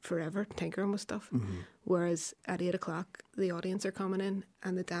forever tinkering with stuff. Whereas at 8 o'clock, the audience are coming in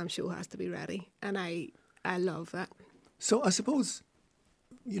and the damn show has to be ready. And I love that. So I suppose,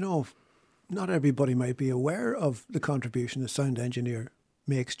 you know, not everybody might be aware of the contribution a sound engineer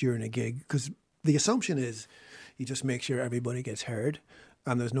makes during a gig, because the assumption is you just make sure everybody gets heard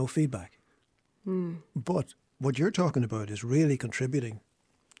and there's no feedback. But what you're talking about is really contributing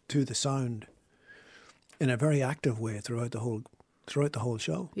to the sound in a very active way throughout the whole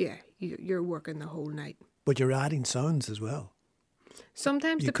show. Yeah, you're working the whole night. But you're adding sounds as well.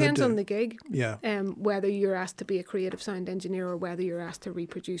 Sometimes, You depends could do. on the gig. Yeah. Whether you're asked to be a creative sound engineer or whether you're asked to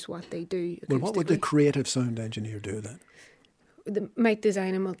reproduce what they do acoustically. Well, what would the creative sound engineer do then? They might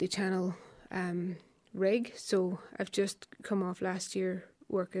design a multi-channel rig. So I've just come off last year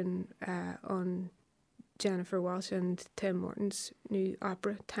working on Jennifer Walsh and Tim Morton's new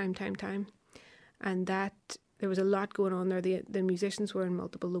opera, Time, Time, Time. And that, there was a lot going on there. The musicians were in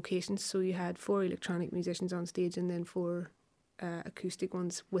multiple locations. So you had 4 electronic musicians on stage and then 4 acoustic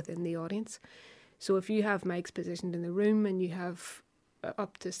ones within the audience. So if you have mics positioned in the room and you have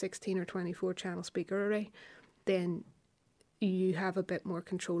up to 16 or 24 channel speaker array, then you have a bit more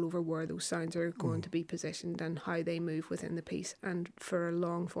control over where those sounds are going to be positioned and how they move within the piece. And for a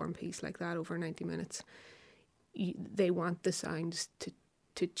long form piece like that, over 90 minutes, they want the sounds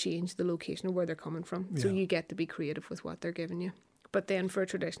to change the location of where they're coming from. So you get to be creative with what they're giving you. But then for a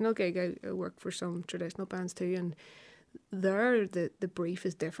traditional gig, I work for some traditional bands too, and there the brief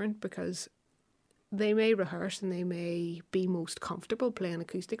is different, because they may rehearse and they may be most comfortable playing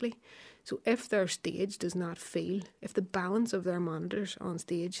acoustically. So if their stage does not feel, if the balance of their monitors on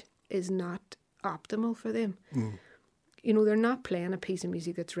stage is not optimal for them, you know, they're not playing a piece of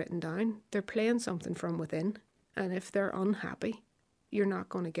music that's written down. They're playing something from within. And if they're unhappy, you're not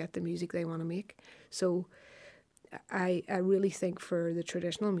going to get the music they want to make. So I really think for the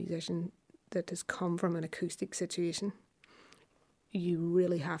traditional musician that has come from an acoustic situation, you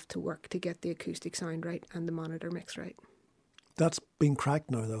really have to work to get the acoustic sound right and the monitor mix right. That's been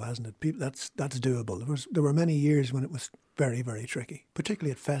cracked now, though, hasn't it? That's doable. There were many years when it was very, very tricky,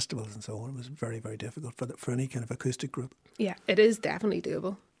 particularly at festivals and so on. It was very, very difficult for any kind of acoustic group. Yeah, it is definitely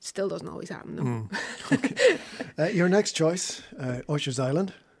doable. Still doesn't always happen, though. Okay. Your next choice, Usher's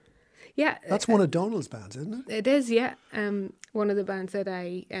Island. Yeah. That's one of Donald's bands, isn't it? It is, yeah. One of the bands that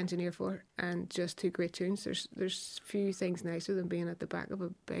I engineer for, and just 2 great tunes. There's few things nicer than being at the back of a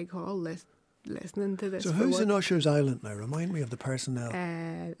big hall listening to this. So who's in Usher's Island now? Remind me of the personnel.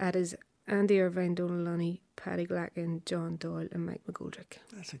 That is Andy Irvine, Donald Lunny, Paddy Glacken, John Doyle and Mike McGoldrick.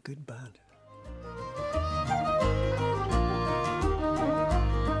 That's a good band.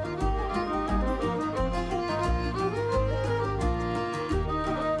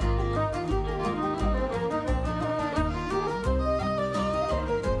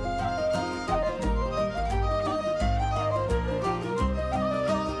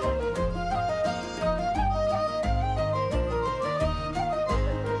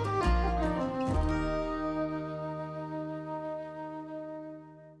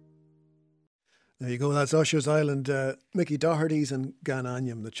 There you go. That's Usher's Island. Mickey Doherty's and Gan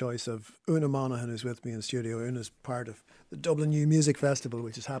Anyam, the choice of Una Monaghan, who's with me in studio. Una's part of the Dublin New Music Festival,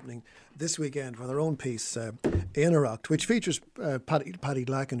 which is happening this weekend with her own piece, Inarocht, which features Paddy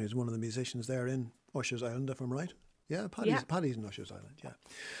Glacken, who's one of the musicians there in Usher's Island, if I'm right. Yeah, Paddy's in Usher's Island, yeah.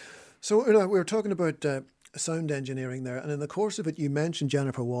 So Una, we were talking about sound engineering there, and in the course of it, you mentioned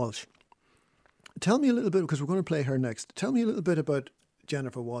Jennifer Walsh. Tell me a little bit, because we're going to play her next. Tell me a little bit about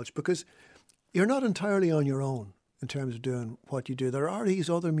Jennifer Walsh, because you're not entirely on your own in terms of doing what you do. There are these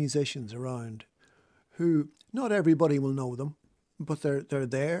other musicians around who, not everybody will know them, but they're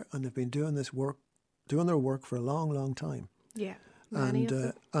there and they've been doing their work for a long, long time. Yeah, many of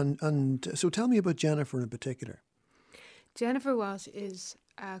them. And so tell me about Jennifer in particular. Jennifer Walsh is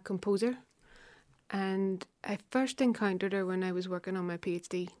a composer, and I first encountered her when I was working on my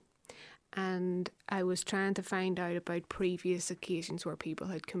PhD. And I was trying to find out about previous occasions where people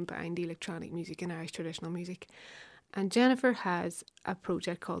had combined electronic music and Irish traditional music. And Jennifer has a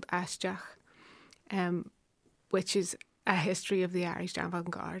project called Astro, which is a history of the Irish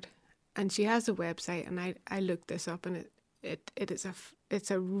avant-garde. And she has a website, and I looked this up, and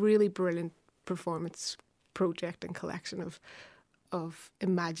it's a really brilliant performance project and collection of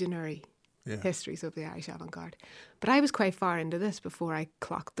imaginary histories of the Irish avant-garde. But I was quite far into this before I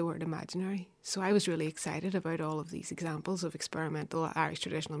clocked the word imaginary. So I was really excited about all of these examples of experimental Irish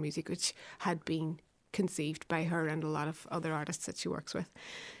traditional music, which had been conceived by her and a lot of other artists that she works with.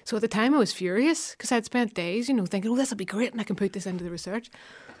 So at the time I was furious, because I'd spent days, thinking, oh, this will be great and I can put this into the research.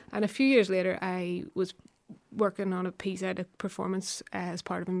 And a few years later, I was working on a piece, I had a performance as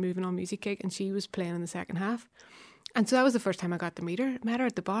part of a Moving On music gig, and she was playing in the second half. And so that was the first time I got to meet her. Met her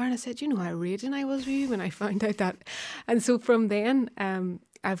at the bar, and I said, how raging I was with you when I found out that. And so from then,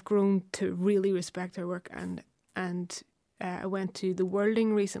 I've grown to really respect her work. And I went to the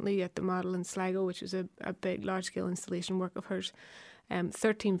Worlding recently at the Model in Sligo, which was a big, large-scale installation work of hers.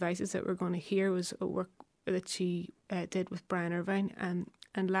 13 Vices that we're going to hear was a work that she did with Brian Irvine.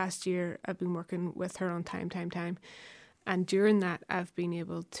 And last year, I've been working with her on Time. And during that, I've been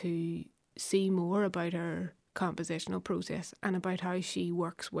able to see more about her compositional process and about how she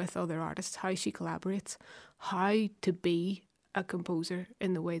works with other artists, how she collaborates, how to be a composer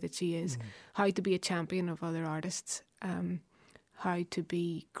in the way that she is, how to be a champion of other artists, how to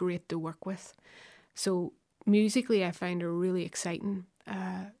be great to work with. So musically I find her really exciting,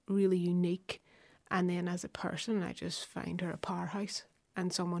 really unique, and then as a person I just find her a powerhouse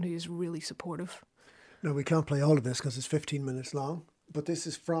and someone who is really supportive. No, we can't play all of this because it's 15 minutes long, but this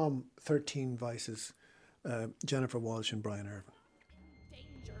is from 13 Vices, Jennifer Walsh and Brian Irvine.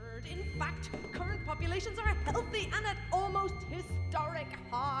 Endangered. In fact, current populations are healthy and at almost historic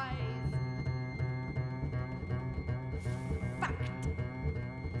highs. Fact.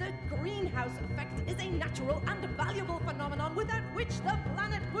 The greenhouse effect is a natural and valuable phenomenon without which the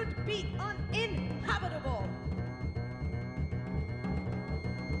planet would be uninhabitable.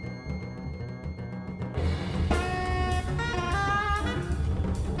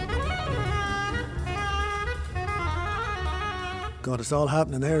 God, it's all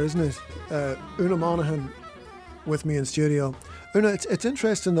happening there, isn't it? Una Monaghan with me in studio. Una, it's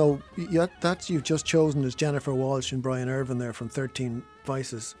interesting though, that you've just chosen as Jennifer Walsh and Brian Irvine there from 13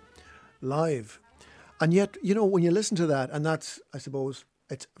 Vices live. And yet, when you listen to that, and that's, I suppose,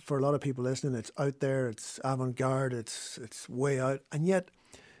 it's for a lot of people listening, it's out there, it's avant-garde, it's way out. And yet,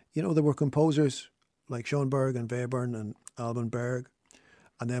 there were composers like Schoenberg and Webern and Alban Berg.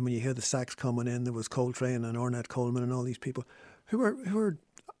 And then when you hear the sax coming in, there was Coltrane and Ornette Coleman and all these people who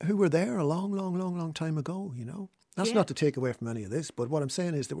were there a long, long, long, long time ago, That's not to take away from any of this, but what I'm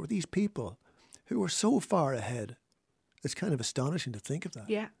saying is there were these people who were so far ahead. It's kind of astonishing to think of that.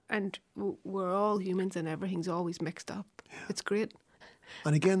 Yeah, and we're all humans and everything's always mixed up. Yeah. It's great.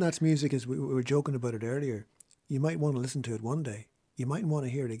 And again, that's music, as we were joking about it earlier. You might want to listen to it one day. You mightn't want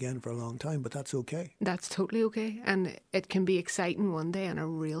to hear it again for a long time, but that's okay. That's totally okay. And it can be exciting one day and a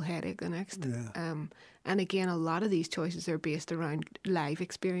real headache the next. Yeah. And again, a lot of these choices are based around live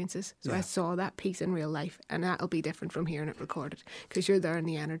experiences. So I saw that piece in real life, and that'll be different from hearing it recorded because you're there in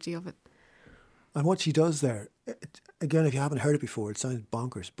the energy of it. And what she does there, again, if you haven't heard it before, it sounds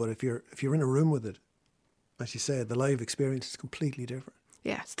bonkers. But if you're in a room with it, as you said, the live experience is completely different.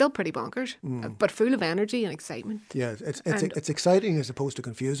 Yeah, still pretty bonkers, but full of energy and excitement. Yeah, it's exciting as opposed to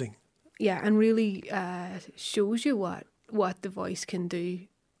confusing. Yeah, and really shows you what the voice can do,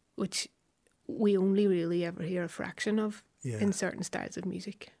 which we only really ever hear a fraction of in certain styles of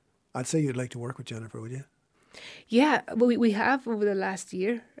music. I'd say you'd like to work with Jennifer, would you? Yeah, well, we have over the last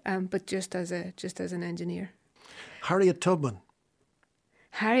year, but just as an engineer. Harriet Tubman.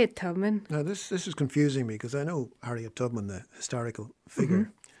 Harriet Tubman. Now, this is confusing me because I know Harriet Tubman, the historical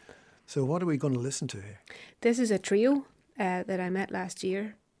figure. So what are we going to listen to here? This is a trio that I met last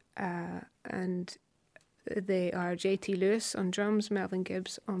year, and they are J.T. Lewis on drums, Melvin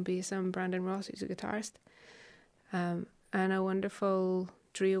Gibbs on bass, and Brandon Ross, who's a guitarist, and a wonderful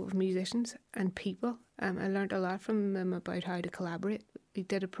trio of musicians and people. I learned a lot from them about how to collaborate. We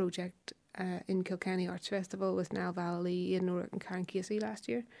did a project in Kilkenny Arts Festival with Niall Valley, Ian O'Rourke and Karen Casey last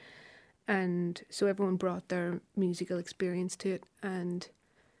year, and so everyone brought their musical experience to it, and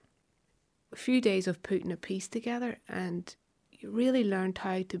a few days of putting a piece together, and you really learned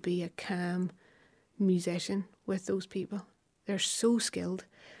how to be a calm musician with those people. They're so skilled.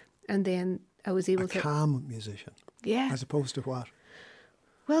 And then I was able a to... A calm musician? Yeah. As opposed to what?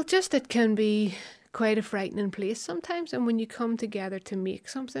 Well, just it can be quite a frightening place sometimes, and when you come together to make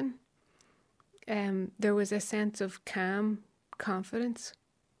something, there was a sense of calm confidence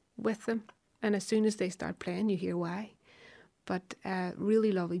with them, and as soon as they start playing you hear why. But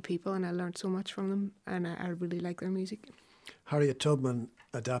really lovely people, and I learned so much from them, and I really like their music. Harriet Tubman,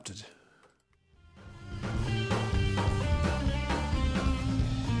 Adapted.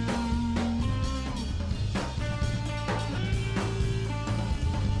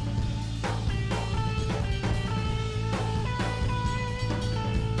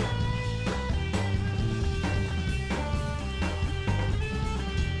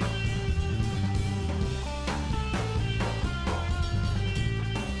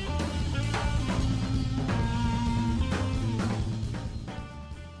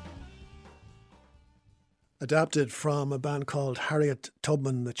 Adapted from a band called Harriet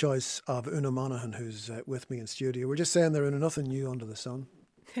Tubman, the choice of Una Monaghan, who's with me in studio. We're just saying there is nothing new under the sun.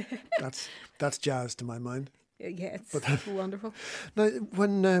 That's jazz to my mind. Yeah, it's wonderful. Now,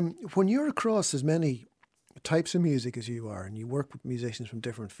 when you're across as many types of music as you are, and you work with musicians from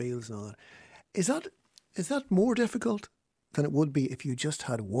different fields and all that, is that more difficult than it would be if you just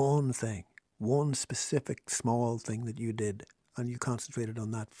had one thing, one specific small thing that you did, and you concentrated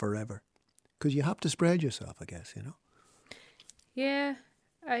on that forever? Because you have to spread yourself, I guess, you know? Yeah,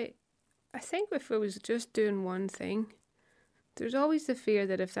 I think if I was just doing one thing, there's always the fear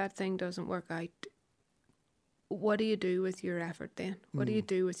that if that thing doesn't work out, what do you do with your effort then? What do you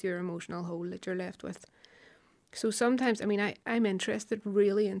do with your emotional hole that you're left with? So sometimes, I mean, I'm interested,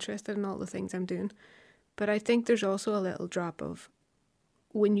 really interested in all the things I'm doing, but I think there's also a little drop of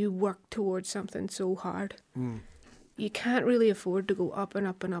when you work towards something so hard, you can't really afford to go up and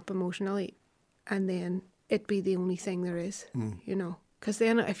up and up emotionally and then it be the only thing there is, you know. Because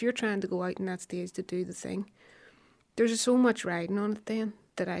then if you're trying to go out on that stage to do the thing, there's so much riding on it then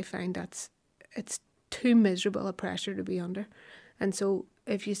that I find it's too miserable a pressure to be under. And so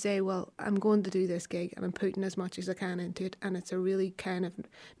if you say, well, I'm going to do this gig and I'm putting as much as I can into it and it's a really kind of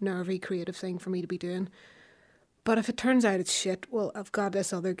nervy, creative thing for me to be doing, but if it turns out it's shit, well, I've got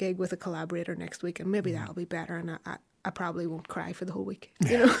this other gig with a collaborator next week and maybe that'll be better and I probably won't cry for the whole week,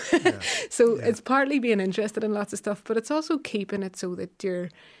 you know. So it's partly being interested in lots of stuff, but it's also keeping it so that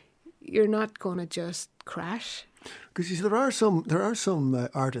you're not going to just crash. Because you see, there are some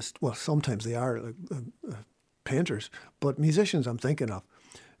artists. Well, sometimes they are painters, but musicians I'm thinking of,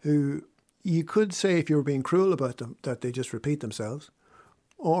 who you could say if you were being cruel about them that they just repeat themselves,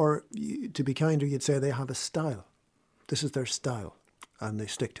 or to be kinder, you'd say they have a style. This is their style, and they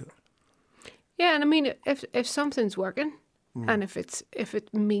stick to it. Yeah, and I mean, if something's working, and if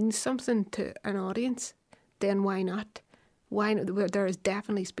it means something to an audience, then why not? Why not? There is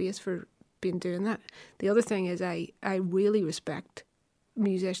definitely space for being doing that. The other thing is I really respect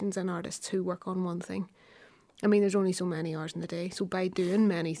musicians and artists who work on one thing. I mean, there's only so many hours in the day, so by doing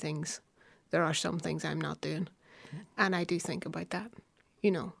many things, there are some things I'm not doing, and I do think about that.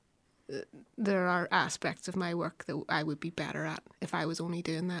 You know, there are aspects of my work that I would be better at if I was only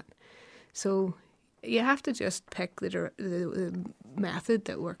doing that. So you have to just pick the method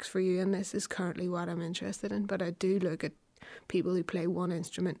that works for you, and this is currently what I'm interested in. But I do look at people who play one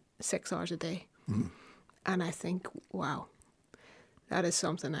instrument 6 hours a day, and I think, wow, that is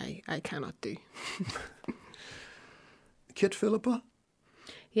something I cannot do. Kit Philippa?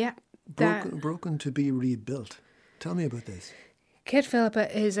 Yeah. Broken to be rebuilt. Tell me about this. Kit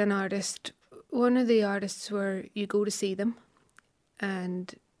Philippa is an artist, one of the artists where you go to see them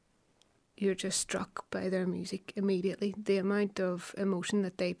and you're just struck by their music immediately. The amount of emotion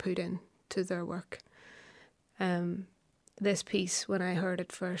that they put into their work. This piece, when I heard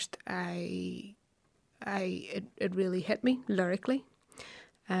it first, it really hit me lyrically.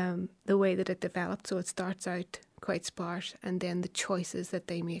 The way that it developed, so it starts out quite sparse, and then the choices that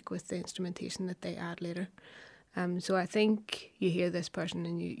they make with the instrumentation that they add later. So I think you hear this person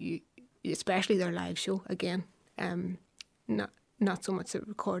and you especially their live show again, not so much the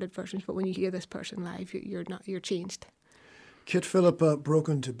recorded versions, but when you hear this person live, you're changed. Kit Philippa,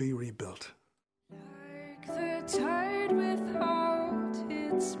 Broken to be Rebuilt. Like the tide without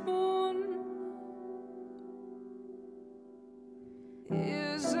its moon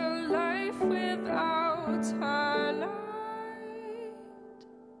is a life without her light.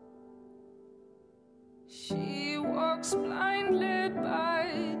 She walks blind, led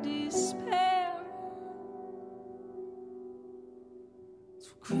by despair, to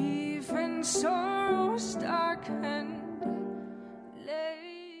grief and sorrows darkened.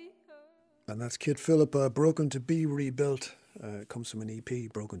 And that's Kit Philippa, Broken to be Rebuilt. Comes from an EP,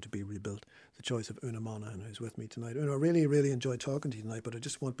 Broken to be Rebuilt. The choice of Una Monaghan, who's with me tonight. Una, I really, really enjoyed talking to you tonight, but I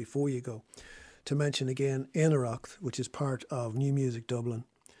just want, before you go, to mention again Éineacht, which is part of New Music Dublin.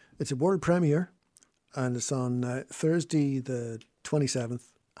 It's a world premiere, and it's on Thursday the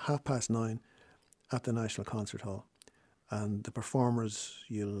 27th, 9:30 at the National Concert Hall. And the performers,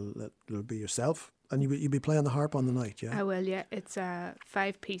 it'll be yourself, and you'll be playing the harp on the night, yeah? I will, yeah. It's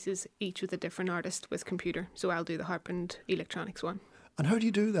 5 pieces, each with a different artist with computer. So I'll do the harp and electronics one. And how do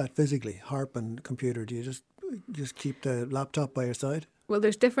you do that physically, harp and computer? Do you just keep the laptop by your side? Well,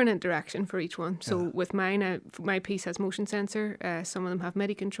 there's different interaction for each one. So with mine, my piece has motion sensor. Some of them have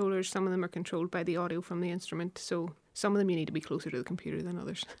MIDI controllers. Some of them are controlled by the audio from the instrument. So some of them you need to be closer to the computer than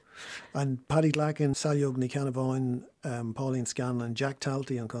others. And Paddy Glacken, Salyog Nicanavine, Pauline Scanlon, Jack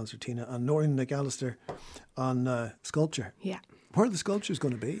Talty on concertina, and Noreen McAllister on sculpture. Yeah. Where are the sculptures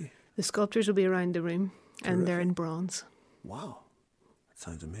going to be? The sculptures will be around the room. Terrific. And they're in bronze. Wow.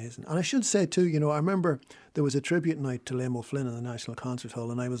 Sounds amazing. And I should say too, I remember there was a tribute night to Liam O'Flynn in the National Concert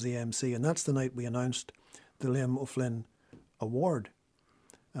Hall, and I was the MC, and that's the night we announced the Liam O'Flynn Award.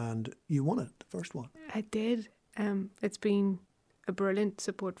 And you won it, the first one. I did. It's been a brilliant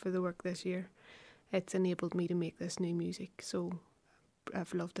support for the work this year. It's enabled me to make this new music, so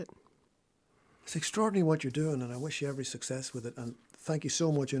I've loved it. It's extraordinary what you're doing, and I wish you every success with it. And thank you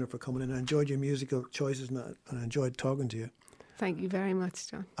so much, Una, for coming in. I enjoyed your musical choices, and I enjoyed talking to you. Thank you very much,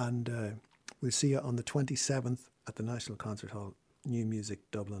 John. And we'll see you on the 27th at the National Concert Hall, New Music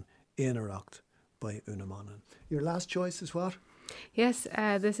Dublin, Éineacht by Una Monaghan. Your last choice is what? Yes,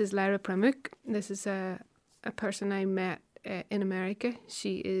 this is Lyra Pramuk. This is a person I met in America.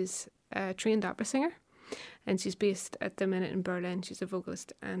 She is a trained opera singer, and she's based at the minute in Berlin. She's a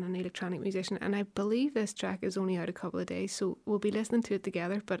vocalist and an electronic musician, and I believe this track is only out a couple of days, so we'll be listening to it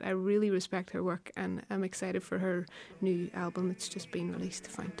together. But I really respect her work, and I'm excited for her new album that's just been released,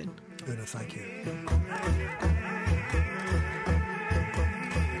 Fountain. Una, thank you.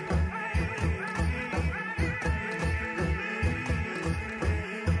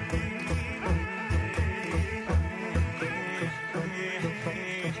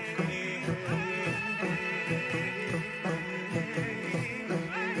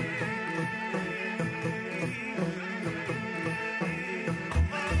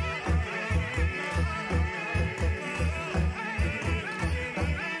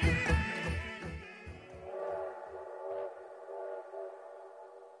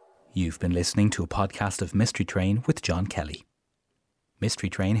 You've been listening to a podcast of Mystery Train with John Kelly. Mystery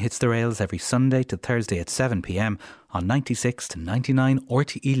Train hits the rails every Sunday to Thursday at 7 p.m. on 96 to 99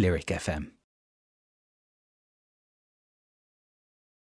 RTE Lyric FM.